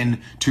coming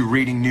in to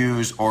reading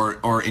news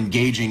or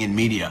engaging in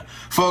media.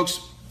 Folks,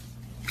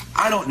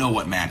 I don't know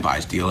what Matt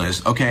Bai's deal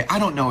is, okay? I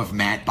don't know if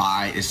Matt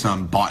Bai is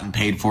some bought and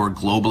paid for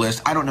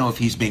globalist. I don't know if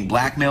he's being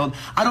blackmailed.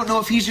 I don't know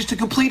if he's just a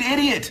complete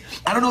idiot.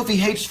 I don't know if he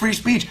hates free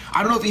speech.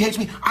 I don't know if he hates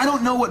me. I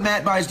don't know what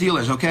Matt Bai's deal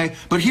is, okay?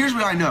 But here's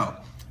what I know.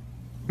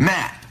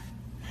 Matt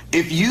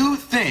if you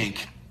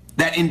think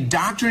that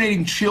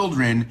indoctrinating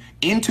children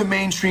into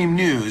mainstream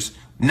news,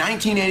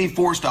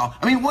 1984 style,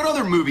 I mean, what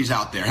other movies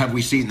out there have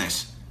we seen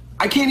this?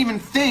 I can't even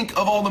think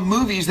of all the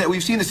movies that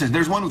we've seen this in.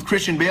 There's one with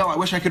Christian Bale. I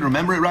wish I could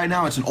remember it right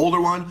now. It's an older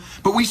one.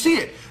 But we see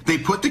it. They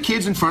put the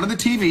kids in front of the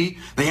TV.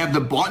 They have the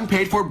bought and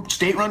paid for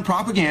state-run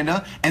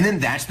propaganda. And then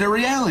that's their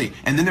reality.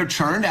 And then they're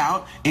churned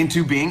out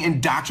into being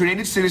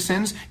indoctrinated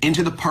citizens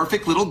into the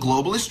perfect little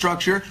globalist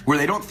structure where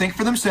they don't think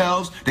for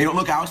themselves. They don't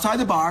look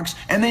outside the box.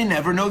 And they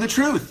never know the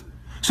truth.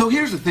 So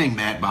here's the thing,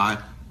 Matt Bai.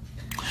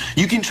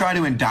 You can try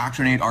to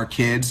indoctrinate our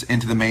kids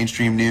into the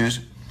mainstream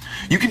news.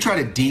 You can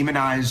try to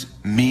demonize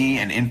me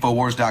and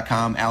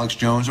INFOWARS.com, Alex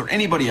Jones, or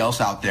anybody else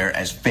out there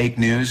as fake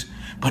news,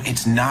 but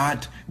it's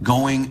not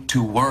going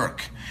to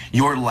work.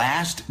 Your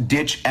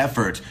last-ditch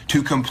effort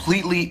to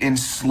completely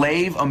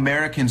enslave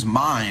Americans'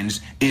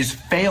 minds is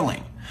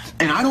failing.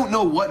 And I don't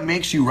know what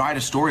makes you write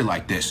a story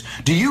like this.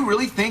 Do you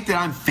really think that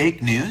I'm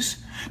fake news?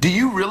 Do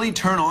you really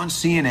turn on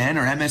CNN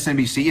or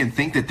MSNBC and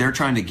think that they're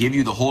trying to give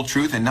you the whole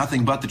truth and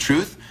nothing but the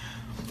truth?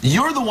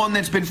 You're the one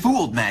that's been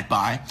fooled, Matt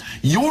Bai.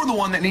 You're the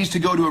one that needs to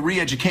go to a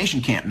re-education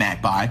camp,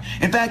 Matt Bai.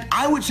 In fact,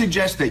 I would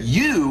suggest that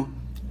you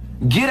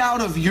get out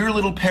of your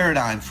little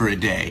paradigm for a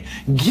day.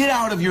 Get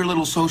out of your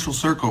little social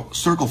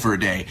circle for a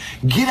day.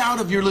 Get out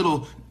of your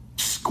little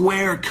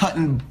square cut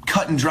and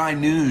dry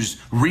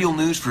news, real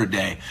news for a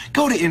day.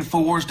 Go to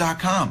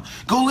INFOWARS.com.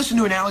 Go listen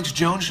to an Alex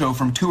Jones show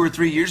from 2 or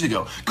 3 years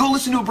ago. Go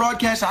listen to a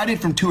broadcast I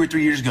did from 2 or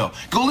 3 years ago.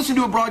 Go listen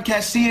to a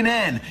broadcast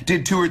CNN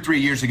did 2 or 3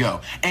 years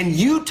ago. And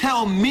you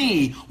tell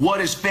me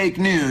what is fake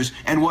news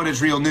and what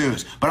is real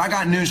news. But I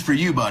got news for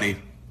you, buddy.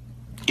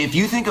 If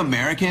you think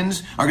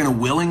Americans are going to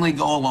willingly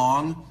go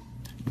along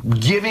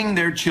giving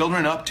their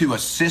children up to a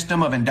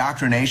system of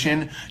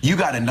indoctrination, you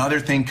got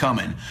another thing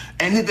coming.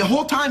 And the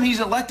whole time he's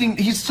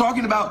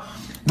talking about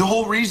the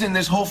whole reason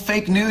this whole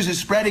fake news is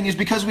spreading is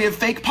because we have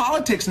fake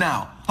politics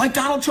now. Like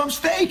Donald Trump's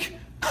fake.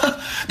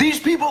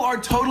 These people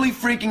are totally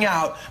freaking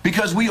out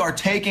because we are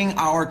taking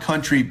our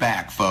country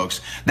back,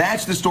 folks.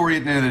 That's the story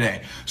at the end of the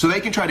day. So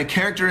they can try to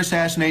character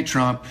assassinate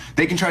Trump.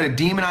 They can try to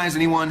demonize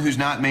anyone who's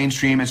not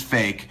mainstream as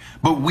fake.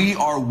 But we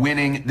are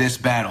winning this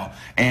battle.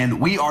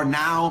 And we are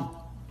now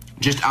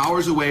just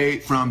hours away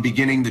from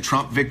beginning the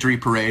Trump victory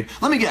parade.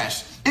 Let me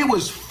guess, it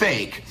was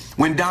fake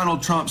when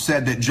Donald Trump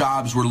said that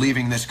jobs were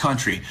leaving this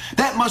country.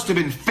 That must have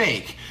been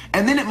fake.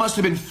 And then it must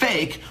have been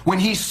fake when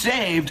he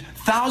saved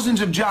thousands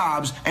of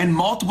jobs and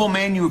multiple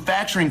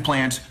manufacturing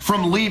plants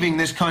from leaving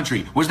this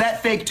country. Was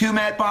that fake too,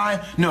 Matt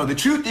Bai? No, the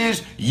truth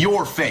is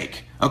you're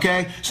fake.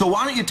 Okay? So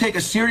why don't you take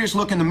a serious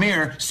look in the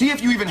mirror, see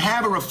if you even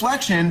have a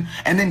reflection,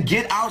 and then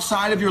get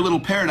outside of your little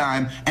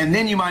paradigm, and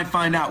then you might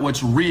find out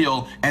what's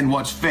real and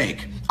what's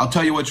fake. I'll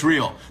tell you what's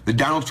real. The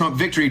Donald Trump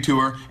Victory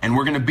Tour, and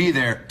we're going to be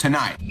there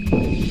tonight.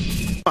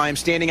 I'm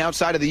standing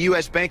outside of the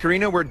U.S. Bank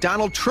Arena where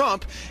Donald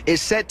Trump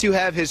is set to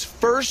have his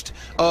first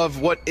of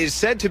what is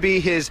said to be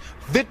his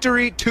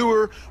Victory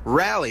Tour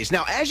rallies.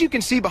 Now, as you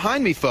can see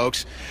behind me,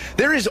 folks,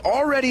 there is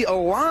already a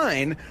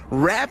line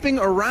wrapping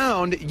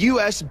around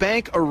U.S.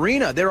 Bank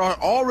Arena. There are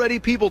already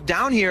people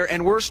down here,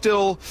 and we are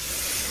still,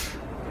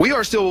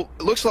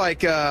 looks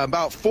like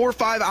about 4 or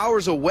 5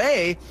 hours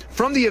away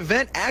from the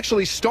event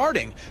actually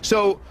starting.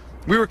 So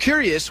we were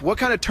curious, what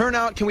kind of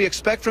turnout can we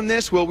expect from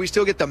this? Will we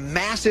still get the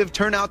massive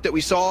turnout that we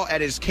saw at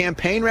his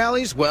campaign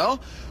rallies? Well,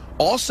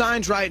 all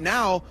signs right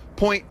now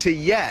point to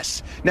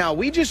yes. Now,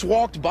 we just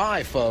walked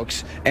by,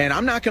 folks, and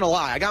I'm not going to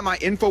lie. I got my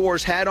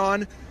INFOWARS hat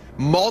on.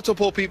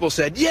 Multiple people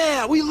said,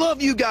 yeah, we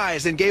love you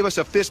guys, and gave us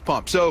a fist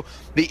pump. So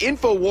the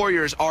Info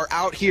Warriors are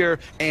out here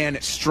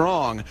and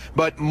strong.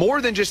 But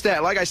more than just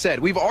that, like I said,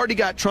 we've already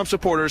got Trump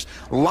supporters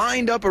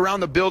lined up around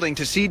the building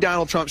to see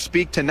Donald Trump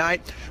speak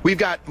tonight. We've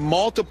got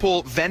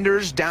multiple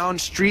vendors down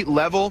street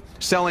level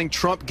selling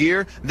Trump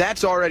gear.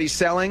 That's already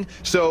selling.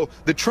 So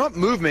the Trump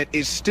movement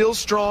is still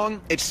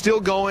strong. It's still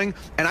going.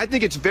 And I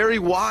think it's very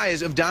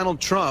wise of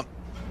Donald Trump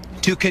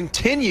to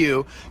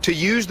continue to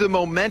use the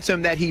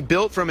momentum that he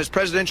built from his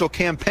presidential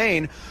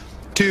campaign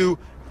to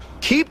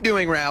keep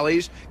doing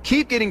rallies,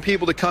 keep getting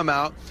people to come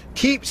out,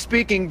 keep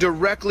speaking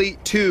directly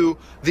to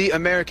the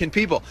American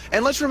people.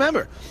 And let's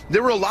remember,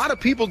 there were a lot of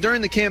people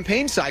during the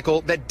campaign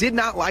cycle that did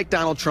not like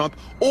Donald Trump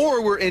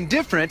or were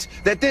indifferent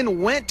that then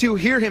went to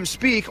hear him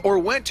speak or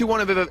went to one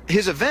of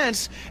his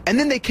events, and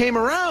then they came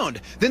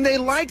around. Then they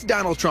liked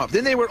Donald Trump.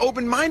 Then they were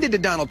open-minded to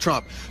Donald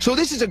Trump. So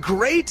this is a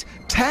great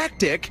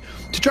tactic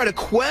to try to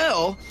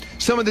quell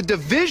some of the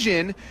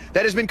division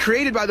that has been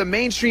created by the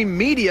mainstream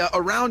media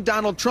around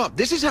Donald Trump.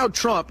 This is how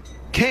Trump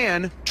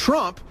can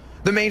trump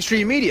the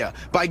mainstream media,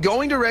 by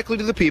going directly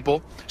to the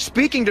people,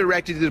 speaking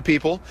directly to the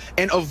people,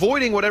 and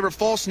avoiding whatever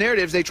false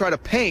narratives they try to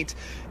paint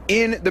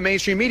in the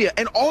mainstream media,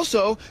 and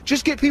also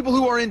just get people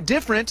who are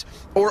indifferent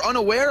or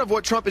unaware of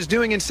what Trump is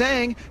doing and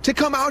saying to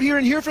come out here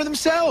and hear for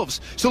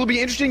themselves. So it'll be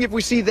interesting if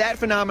we see that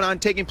phenomenon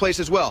taking place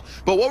as well.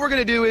 But what we're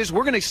going to do is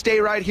we're going to stay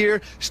right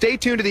here. Stay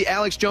tuned to the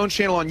Alex Jones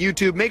channel on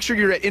YouTube. Make sure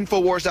you're at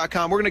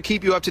InfoWars.com. We're going to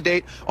keep you up to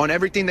date on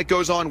everything that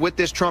goes on with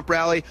this Trump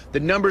rally, the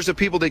numbers of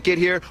people that get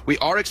here. We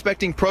are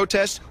expecting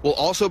protests. We'll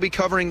also be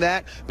covering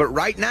that. But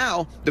right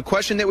now, the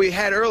question that we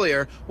had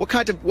earlier, what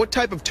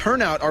type of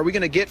turnout are we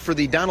going to get for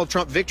the Donald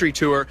Trump victory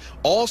tour?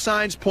 All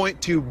signs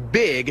point to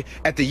big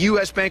at the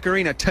U.S. Bank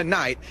Arena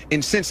tonight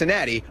in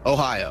Cincinnati,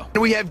 Ohio.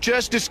 We have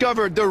just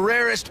discovered the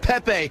rarest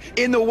Pepe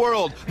in the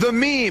world, the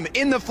meme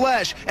in the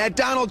flesh at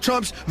Donald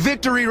Trump's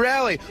victory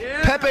rally.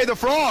 Yeah. Pepe the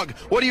Frog,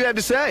 what do you have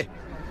to say?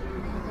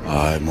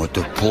 I'm a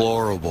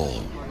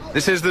deplorable.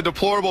 This is the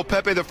deplorable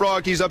Pepe the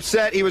Frog. He's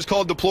upset he was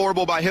called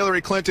deplorable by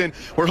Hillary Clinton.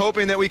 We're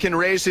hoping that we can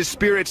raise his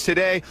spirits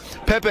today.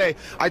 Pepe,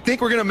 I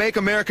think we're going to make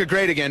America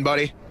great again,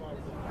 buddy.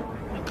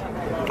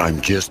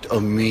 I'm just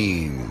a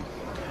meme.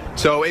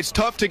 So it's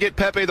tough to get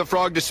Pepe the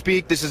Frog to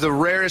speak. This is the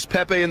rarest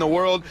Pepe in the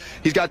world.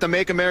 He's got the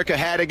Make America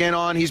hat again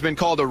on. He's been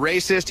called a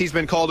racist. He's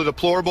been called a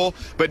deplorable.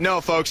 But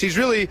no, folks, he's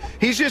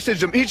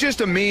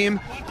just a meme.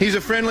 He's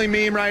a friendly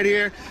meme right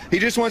here. He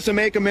just wants to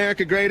make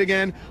America great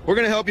again. We're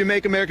going to help you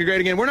make America great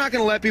again. We're not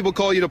going to let people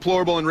call you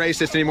deplorable and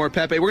racist anymore,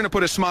 Pepe. We're going to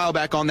put a smile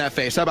back on that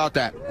face. How about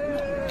that?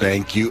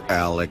 Thank you,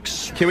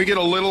 Alex. Can we get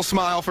a little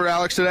smile for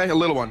Alex today? A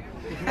little one.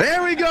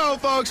 There we go,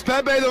 folks.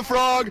 Pepe the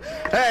Frog.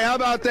 Hey, how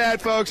about that,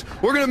 folks?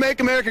 We're going to make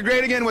America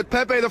great again with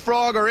Pepe the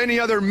Frog or any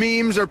other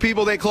memes or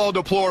people they call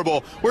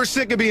deplorable. We're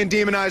sick of being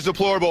demonized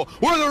deplorable.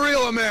 We're the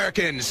real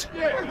Americans.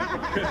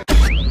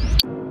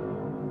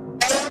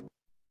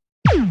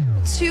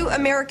 Two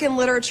American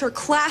literature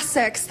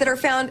classics that are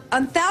found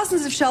on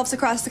thousands of shelves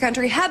across the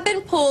country have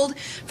been pulled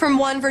from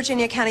one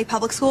Virginia County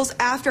public schools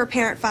after a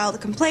parent filed a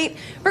complaint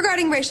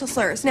regarding racial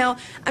slurs. Now,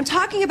 I'm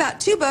talking about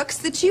two books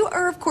that you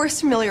are, of course,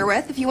 familiar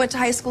with if you went to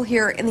high school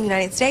here in the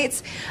United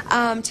States,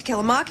 To Kill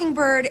a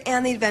Mockingbird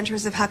and The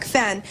Adventures of Huck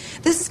Finn.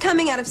 This is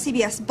coming out of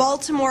CBS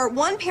Baltimore.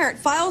 One parent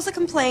files a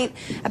complaint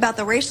about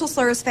the racial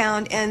slurs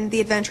found in The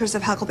Adventures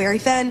of Huckleberry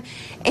Finn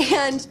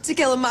and To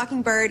Kill a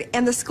Mockingbird,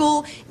 and the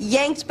school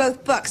yanked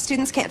both books.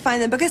 Students can't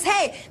find them because,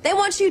 hey, they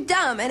want you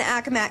dumb in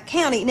Accomack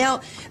County.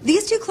 Now,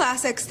 these two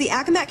classics, the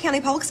Accomack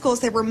County Public Schools,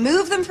 they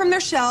removed them from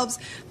their shelves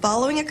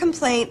following a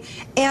complaint,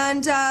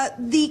 and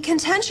the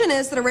contention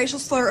is that a racial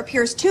slur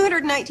appears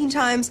 219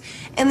 times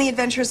in The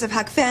Adventures of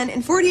Huck Finn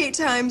and 48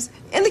 times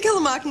in To Kill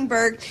a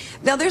Mockingbird.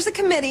 Now, there's a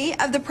committee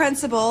of the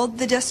principal,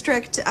 the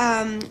district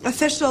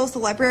officials, the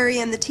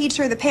librarian, the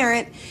teacher, the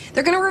parent.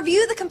 They're going to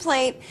review the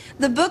complaint.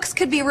 The books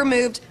could be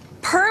removed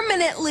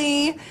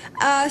permanently.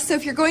 So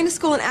if you're going to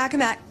school in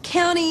Accomack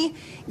County,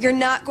 you're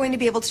not going to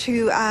be able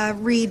to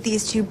read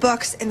these two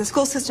books in the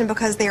school system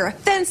because they are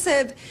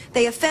offensive,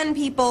 they offend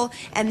people,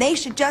 and they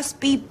should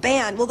just be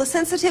banned. Well, the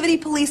sensitivity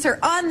police are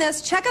on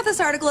this. Check out this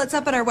article. It's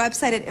up on our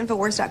website at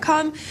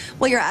InfoWars.com.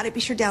 While you're at it,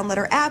 be sure to download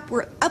our app.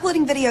 We're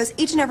uploading videos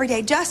each and every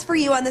day just for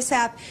you on this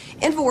app,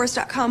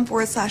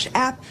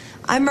 InfoWars.com/app.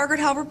 I'm Margaret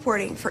Howell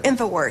reporting for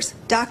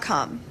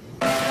InfoWars.com.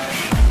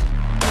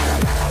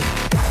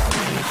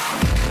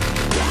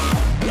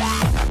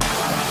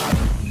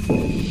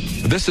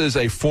 This is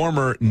a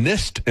former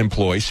NIST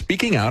employee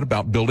speaking out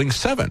about Building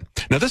 7.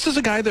 Now, this is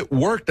a guy that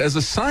worked as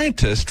a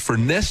scientist for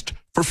NIST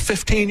for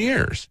 15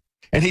 years.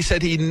 And he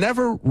said he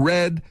never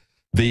read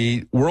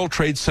the World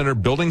Trade Center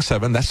Building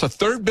 7. That's the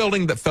third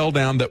building that fell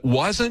down that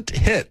wasn't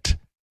hit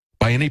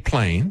by any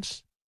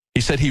planes.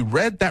 He said he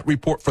read that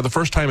report for the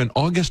first time in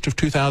August of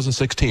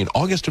 2016,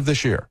 August of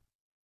this year.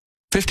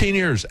 15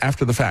 years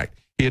after the fact,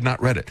 he had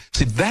not read it.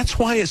 See, that's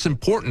why it's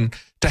important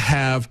to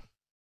have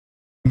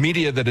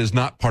media that is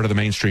not part of the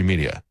mainstream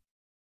media.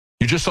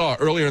 You just saw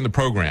earlier in the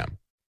program,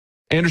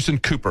 Anderson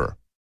Cooper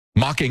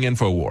mocking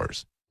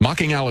InfoWars,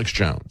 mocking Alex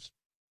Jones,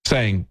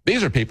 saying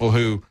these are people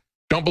who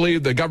don't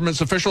believe the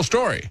government's official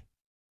story.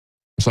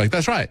 It's like,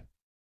 that's right.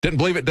 Didn't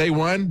believe it day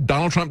one.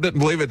 Donald Trump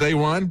didn't believe it day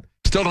one.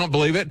 Still don't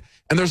believe it.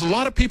 And there's a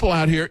lot of people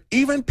out here,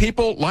 even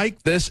people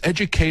like this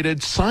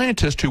educated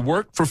scientist who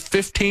worked for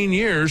 15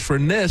 years for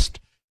NIST,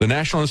 the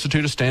National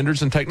Institute of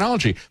Standards and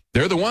Technology.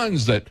 They're the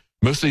ones that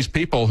most of these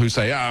people who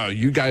say, oh,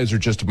 you guys are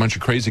just a bunch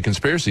of crazy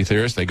conspiracy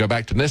theorists, they go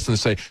back to NIST and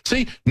say,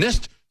 see,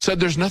 NIST said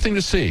there's nothing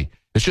to see.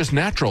 It's just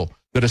natural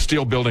that a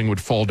steel building would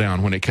fall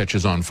down when it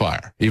catches on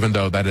fire, even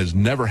though that has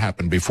never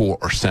happened before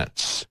or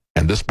since.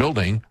 And this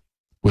building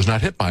was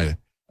not hit by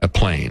a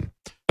plane.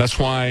 That's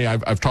why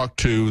I've talked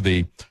to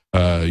the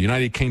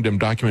United Kingdom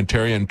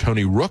documentarian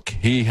Tony Rook.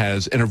 He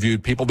has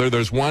interviewed people there.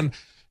 There's one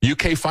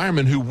UK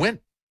fireman who went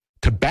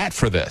to bat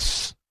for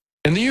this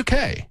in the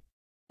UK.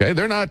 Okay,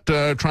 they're not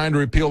trying to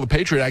repeal the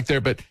Patriot Act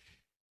there, but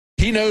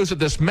he knows that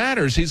this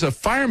matters. He's a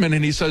fireman,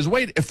 and he says,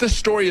 wait, if this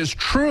story is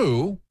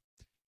true,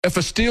 if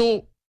a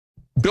steel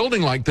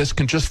building like this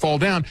can just fall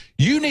down,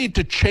 you need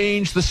to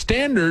change the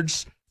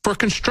standards for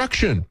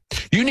construction.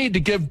 You need to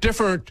give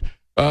different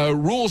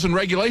rules and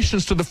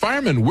regulations to the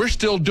firemen. We're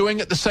still doing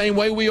it the same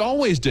way we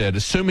always did,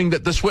 assuming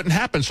that this wouldn't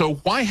happen. So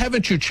why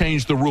haven't you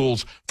changed the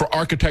rules for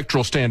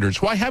architectural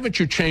standards? Why haven't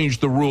you changed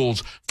the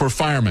rules for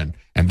firemen?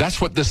 And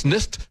that's what this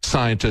NIST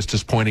scientist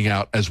is pointing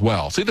out as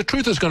well. See, the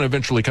truth is going to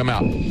eventually come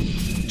out.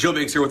 Joe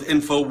Biggs here with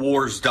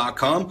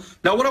INFOWARS.com.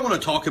 Now, what I want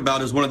to talk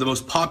about is one of the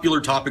most popular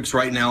topics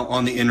right now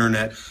on the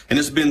internet, and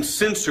it's been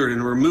censored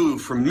and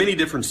removed from many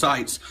different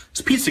sites.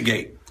 It's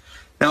Pizzagate.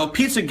 Now,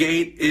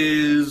 Pizzagate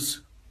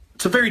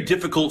it's a very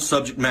difficult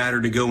subject matter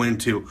to go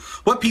into.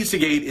 What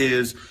Pizzagate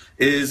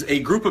is a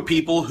group of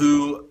people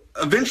who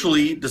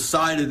eventually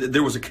decided that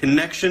there was a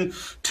connection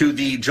to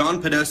the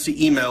John Podesta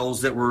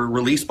emails that were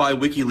released by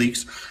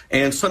WikiLeaks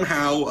and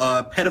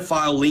somehow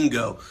pedophile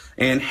lingo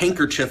and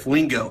handkerchief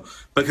lingo,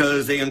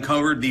 because they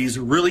uncovered these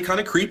really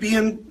kind of creepy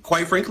and,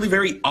 quite frankly,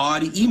 very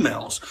odd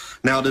emails.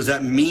 Now, does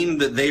that mean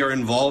that they are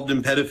involved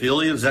in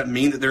pedophilia? Does that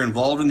mean that they're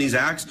involved in these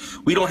acts?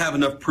 We don't have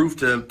enough proof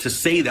to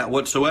say that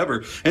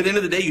whatsoever. At the end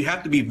of the day, you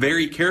have to be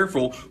very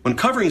careful when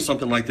covering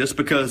something like this,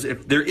 because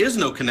if there is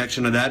no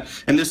connection to that,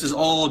 and this is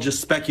all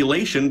just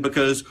speculation,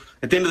 because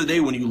at the end of the day,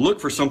 when you look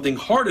for something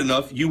hard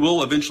enough, you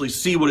will eventually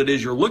see what it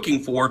is you're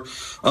looking for.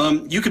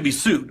 You could be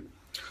sued.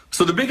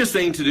 So the biggest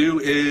thing to do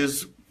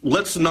is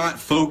let's not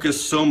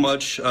focus so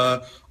much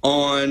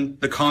on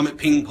the Comet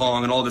ping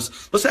pong and all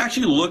this. Let's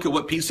actually look at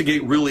what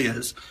Pizzagate really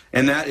is,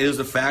 and that is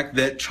the fact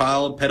that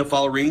child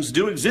pedophile rings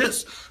do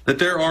exist, that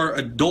there are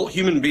adult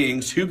human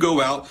beings who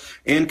go out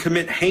and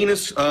commit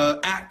heinous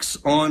acts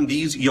on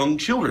these young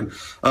children.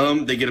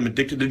 They get them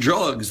addicted to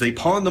drugs, they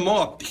pawn them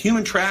off,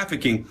 human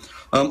trafficking,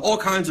 all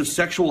kinds of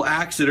sexual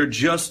acts that are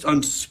just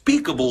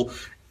unspeakable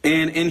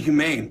and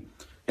inhumane.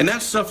 And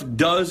that stuff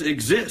does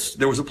exist.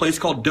 There was a place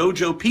called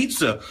Dojo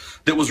Pizza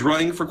that was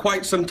running for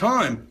quite some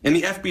time, and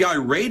the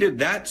FBI raided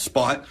that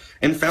spot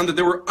and found that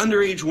there were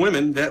underage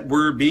women that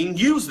were being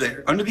used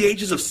there, under the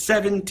ages of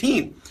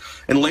 17.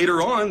 And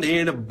later on, they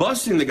ended up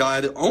busting the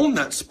guy that owned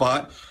that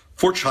spot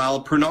for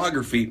child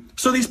pornography.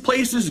 So these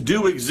places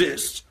do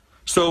exist.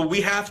 So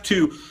we have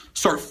to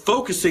start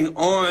focusing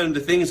on the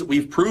things that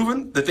we've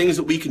proven, the things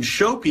that we can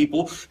show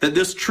people that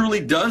this truly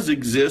does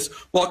exist,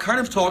 while kind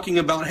of talking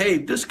about, hey,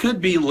 this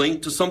could be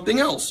linked to something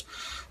else.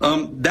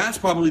 That's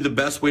probably the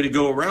best way to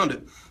go around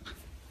it.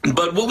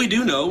 But what we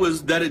do know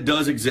is that it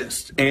does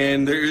exist,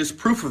 and there is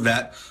proof of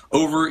that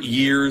over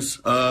years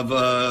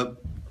of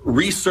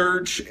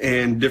research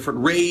and different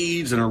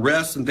raids and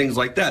arrests and things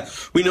like that.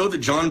 We know that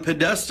John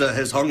Podesta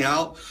has hung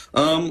out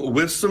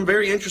with some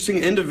very interesting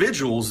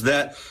individuals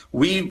that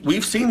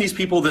we've seen these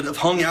people that have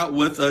hung out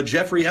with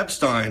Jeffrey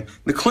Epstein.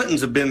 The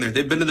Clintons have been there.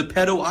 They've been to the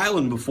pedo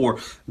island before.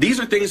 These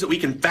are things that we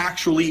can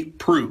factually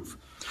prove.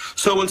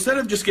 So instead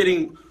of just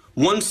getting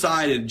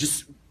one-sided,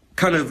 just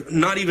kind of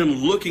not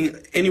even looking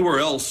anywhere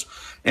else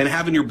and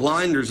having your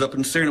blinders up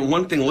and staring at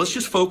one thing, let's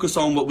just focus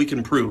on what we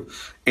can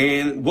prove.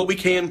 And what we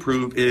can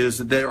prove is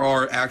that there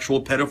are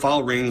actual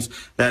pedophile rings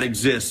that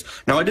exist.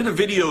 Now, I did a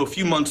video a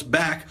few months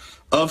back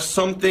of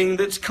something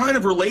that's kind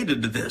of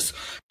related to this.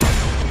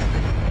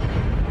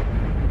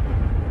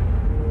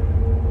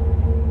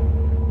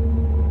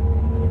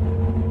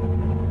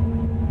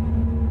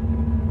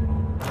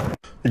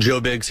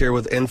 Joe Biggs here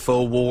with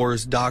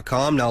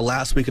INFOWARS.com. Now,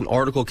 last week an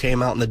article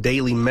came out in the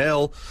Daily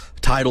Mail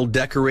titled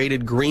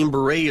 "Decorated Green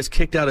Beret is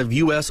Kicked Out of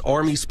U.S.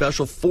 Army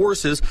Special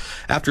Forces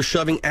After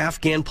Shoving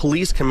Afghan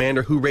Police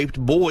Commander Who Raped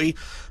Boy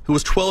Who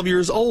Was 12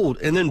 Years Old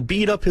and Then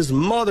Beat Up His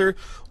Mother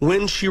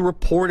When She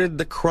Reported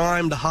the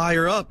Crime to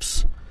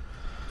Higher-Ups."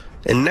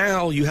 And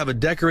now you have a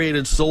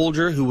decorated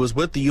soldier who was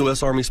with the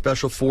U.S. Army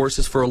Special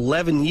Forces for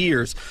 11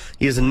 years.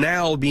 He is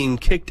now being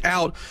kicked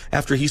out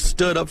after he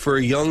stood up for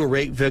a young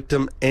rape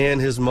victim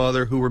and his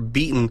mother who were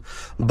beaten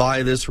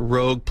by this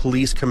rogue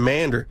police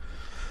commander.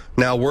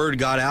 Now, word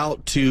got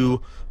out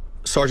to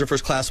Sergeant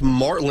First Class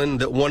Martland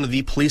that one of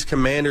the police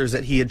commanders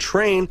that he had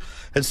trained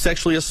had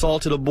sexually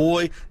assaulted a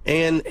boy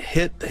and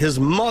hit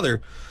his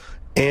mother.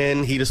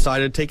 And he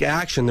decided to take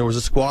action. There was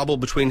a squabble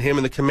between him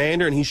and the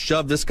commander, and he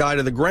shoved this guy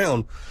to the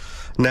ground.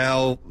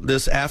 Now,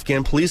 this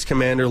Afghan police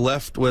commander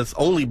left with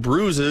only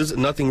bruises,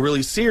 nothing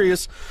really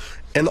serious,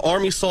 and the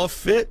Army saw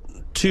fit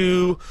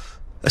to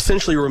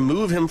essentially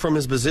remove him from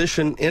his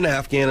position in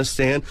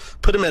Afghanistan,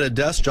 put him at a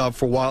desk job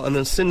for a while, and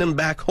then send him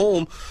back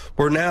home,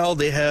 where now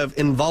they have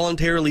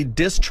involuntarily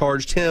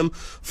discharged him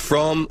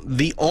from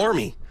the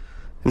Army.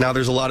 Now,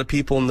 there's a lot of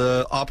people in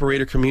the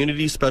operator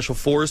community, special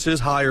forces,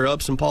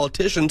 higher-ups, and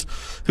politicians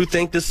who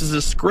think this is a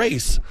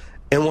disgrace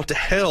and want to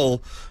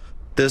hail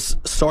this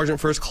Sergeant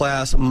First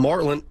Class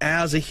Martland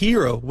as a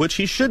hero, which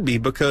he should be,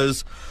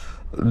 because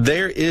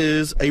there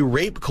is a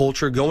rape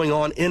culture going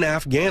on in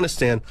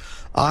Afghanistan.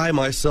 I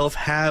myself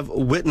have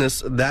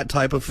witnessed that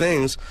type of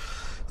things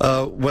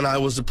when I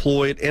was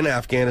deployed in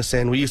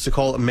Afghanistan. We used to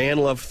call it Man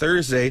Love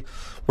Thursday,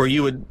 where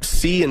you would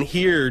see and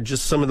hear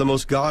just some of the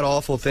most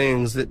god-awful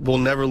things that will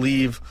never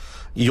leave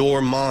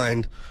your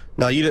mind.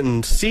 Now, you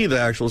didn't see the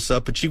actual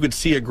stuff, but you could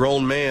see a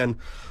grown man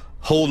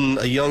holding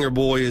a younger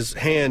boy's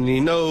hand, and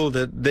you know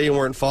that they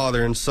weren't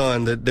father and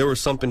son, that there was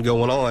something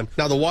going on.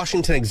 Now, the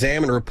Washington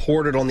Examiner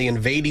reported on the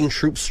invading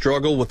troops'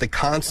 struggle with the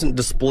constant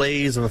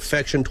displays of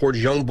affection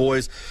towards young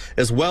boys,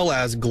 as well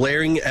as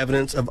glaring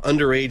evidence of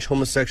underage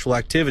homosexual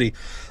activity.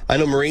 I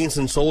know Marines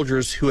and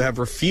soldiers who have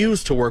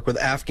refused to work with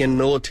Afghan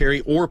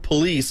military or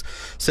police,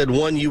 said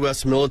one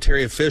U.S.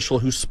 military official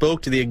who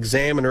spoke to the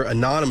Examiner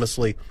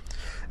anonymously.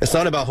 It's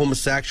not about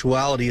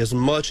homosexuality as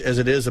much as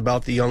it is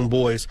about the young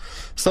boys.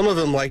 Some of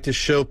them like to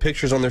show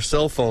pictures on their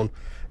cell phone.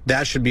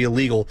 That should be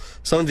illegal.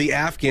 Some of the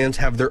Afghans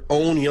have their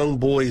own young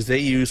boys they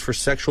use for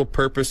sexual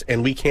purpose,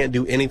 and we can't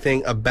do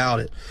anything about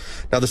it.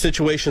 Now, the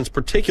situation is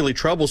particularly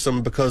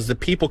troublesome because the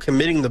people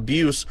committing the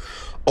abuse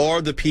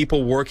are the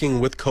people working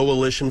with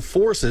coalition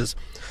forces.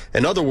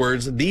 In other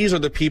words, these are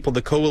the people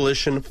the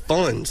coalition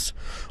funds.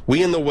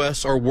 We in the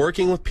West are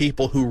working with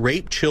people who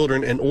rape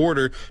children in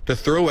order to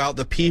throw out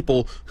the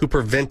people who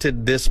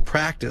prevented this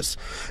practice.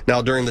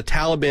 Now, during the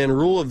Taliban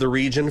rule of the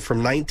region from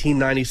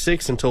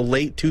 1996 until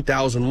late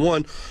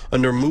 2001,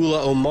 under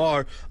Mullah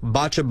Omar,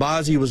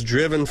 bachabazi was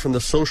driven from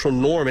the social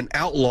norm and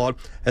outlawed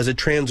as a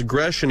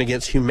transgression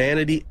against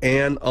humanity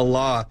and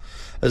Allah.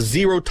 A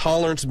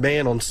zero-tolerance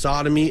ban on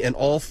sodomy and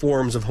all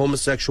forms of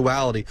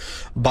homosexuality,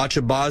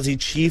 bachabazi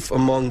chief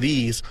among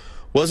these,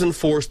 was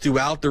enforced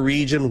throughout the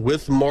region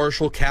with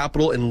martial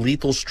capital and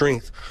lethal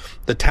strength.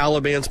 The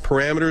Taliban's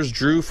parameters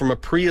drew from a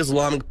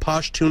pre-Islamic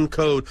Pashtun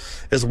code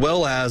as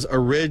well as a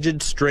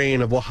rigid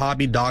strain of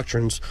Wahhabi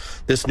doctrines.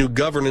 This new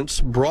governance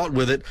brought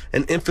with it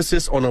an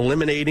emphasis on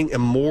eliminating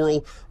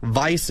immoral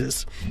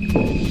vices.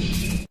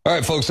 All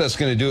right, folks, that's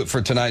going to do it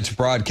for tonight's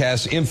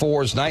broadcast.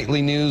 InfoWars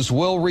Nightly News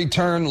will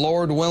return,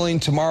 Lord willing,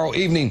 tomorrow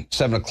evening,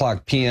 7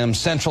 o'clock p.m.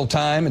 Central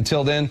Time.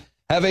 Until then,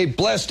 have a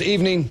blessed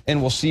evening, and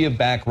we'll see you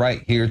back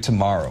right here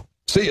tomorrow.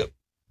 See you.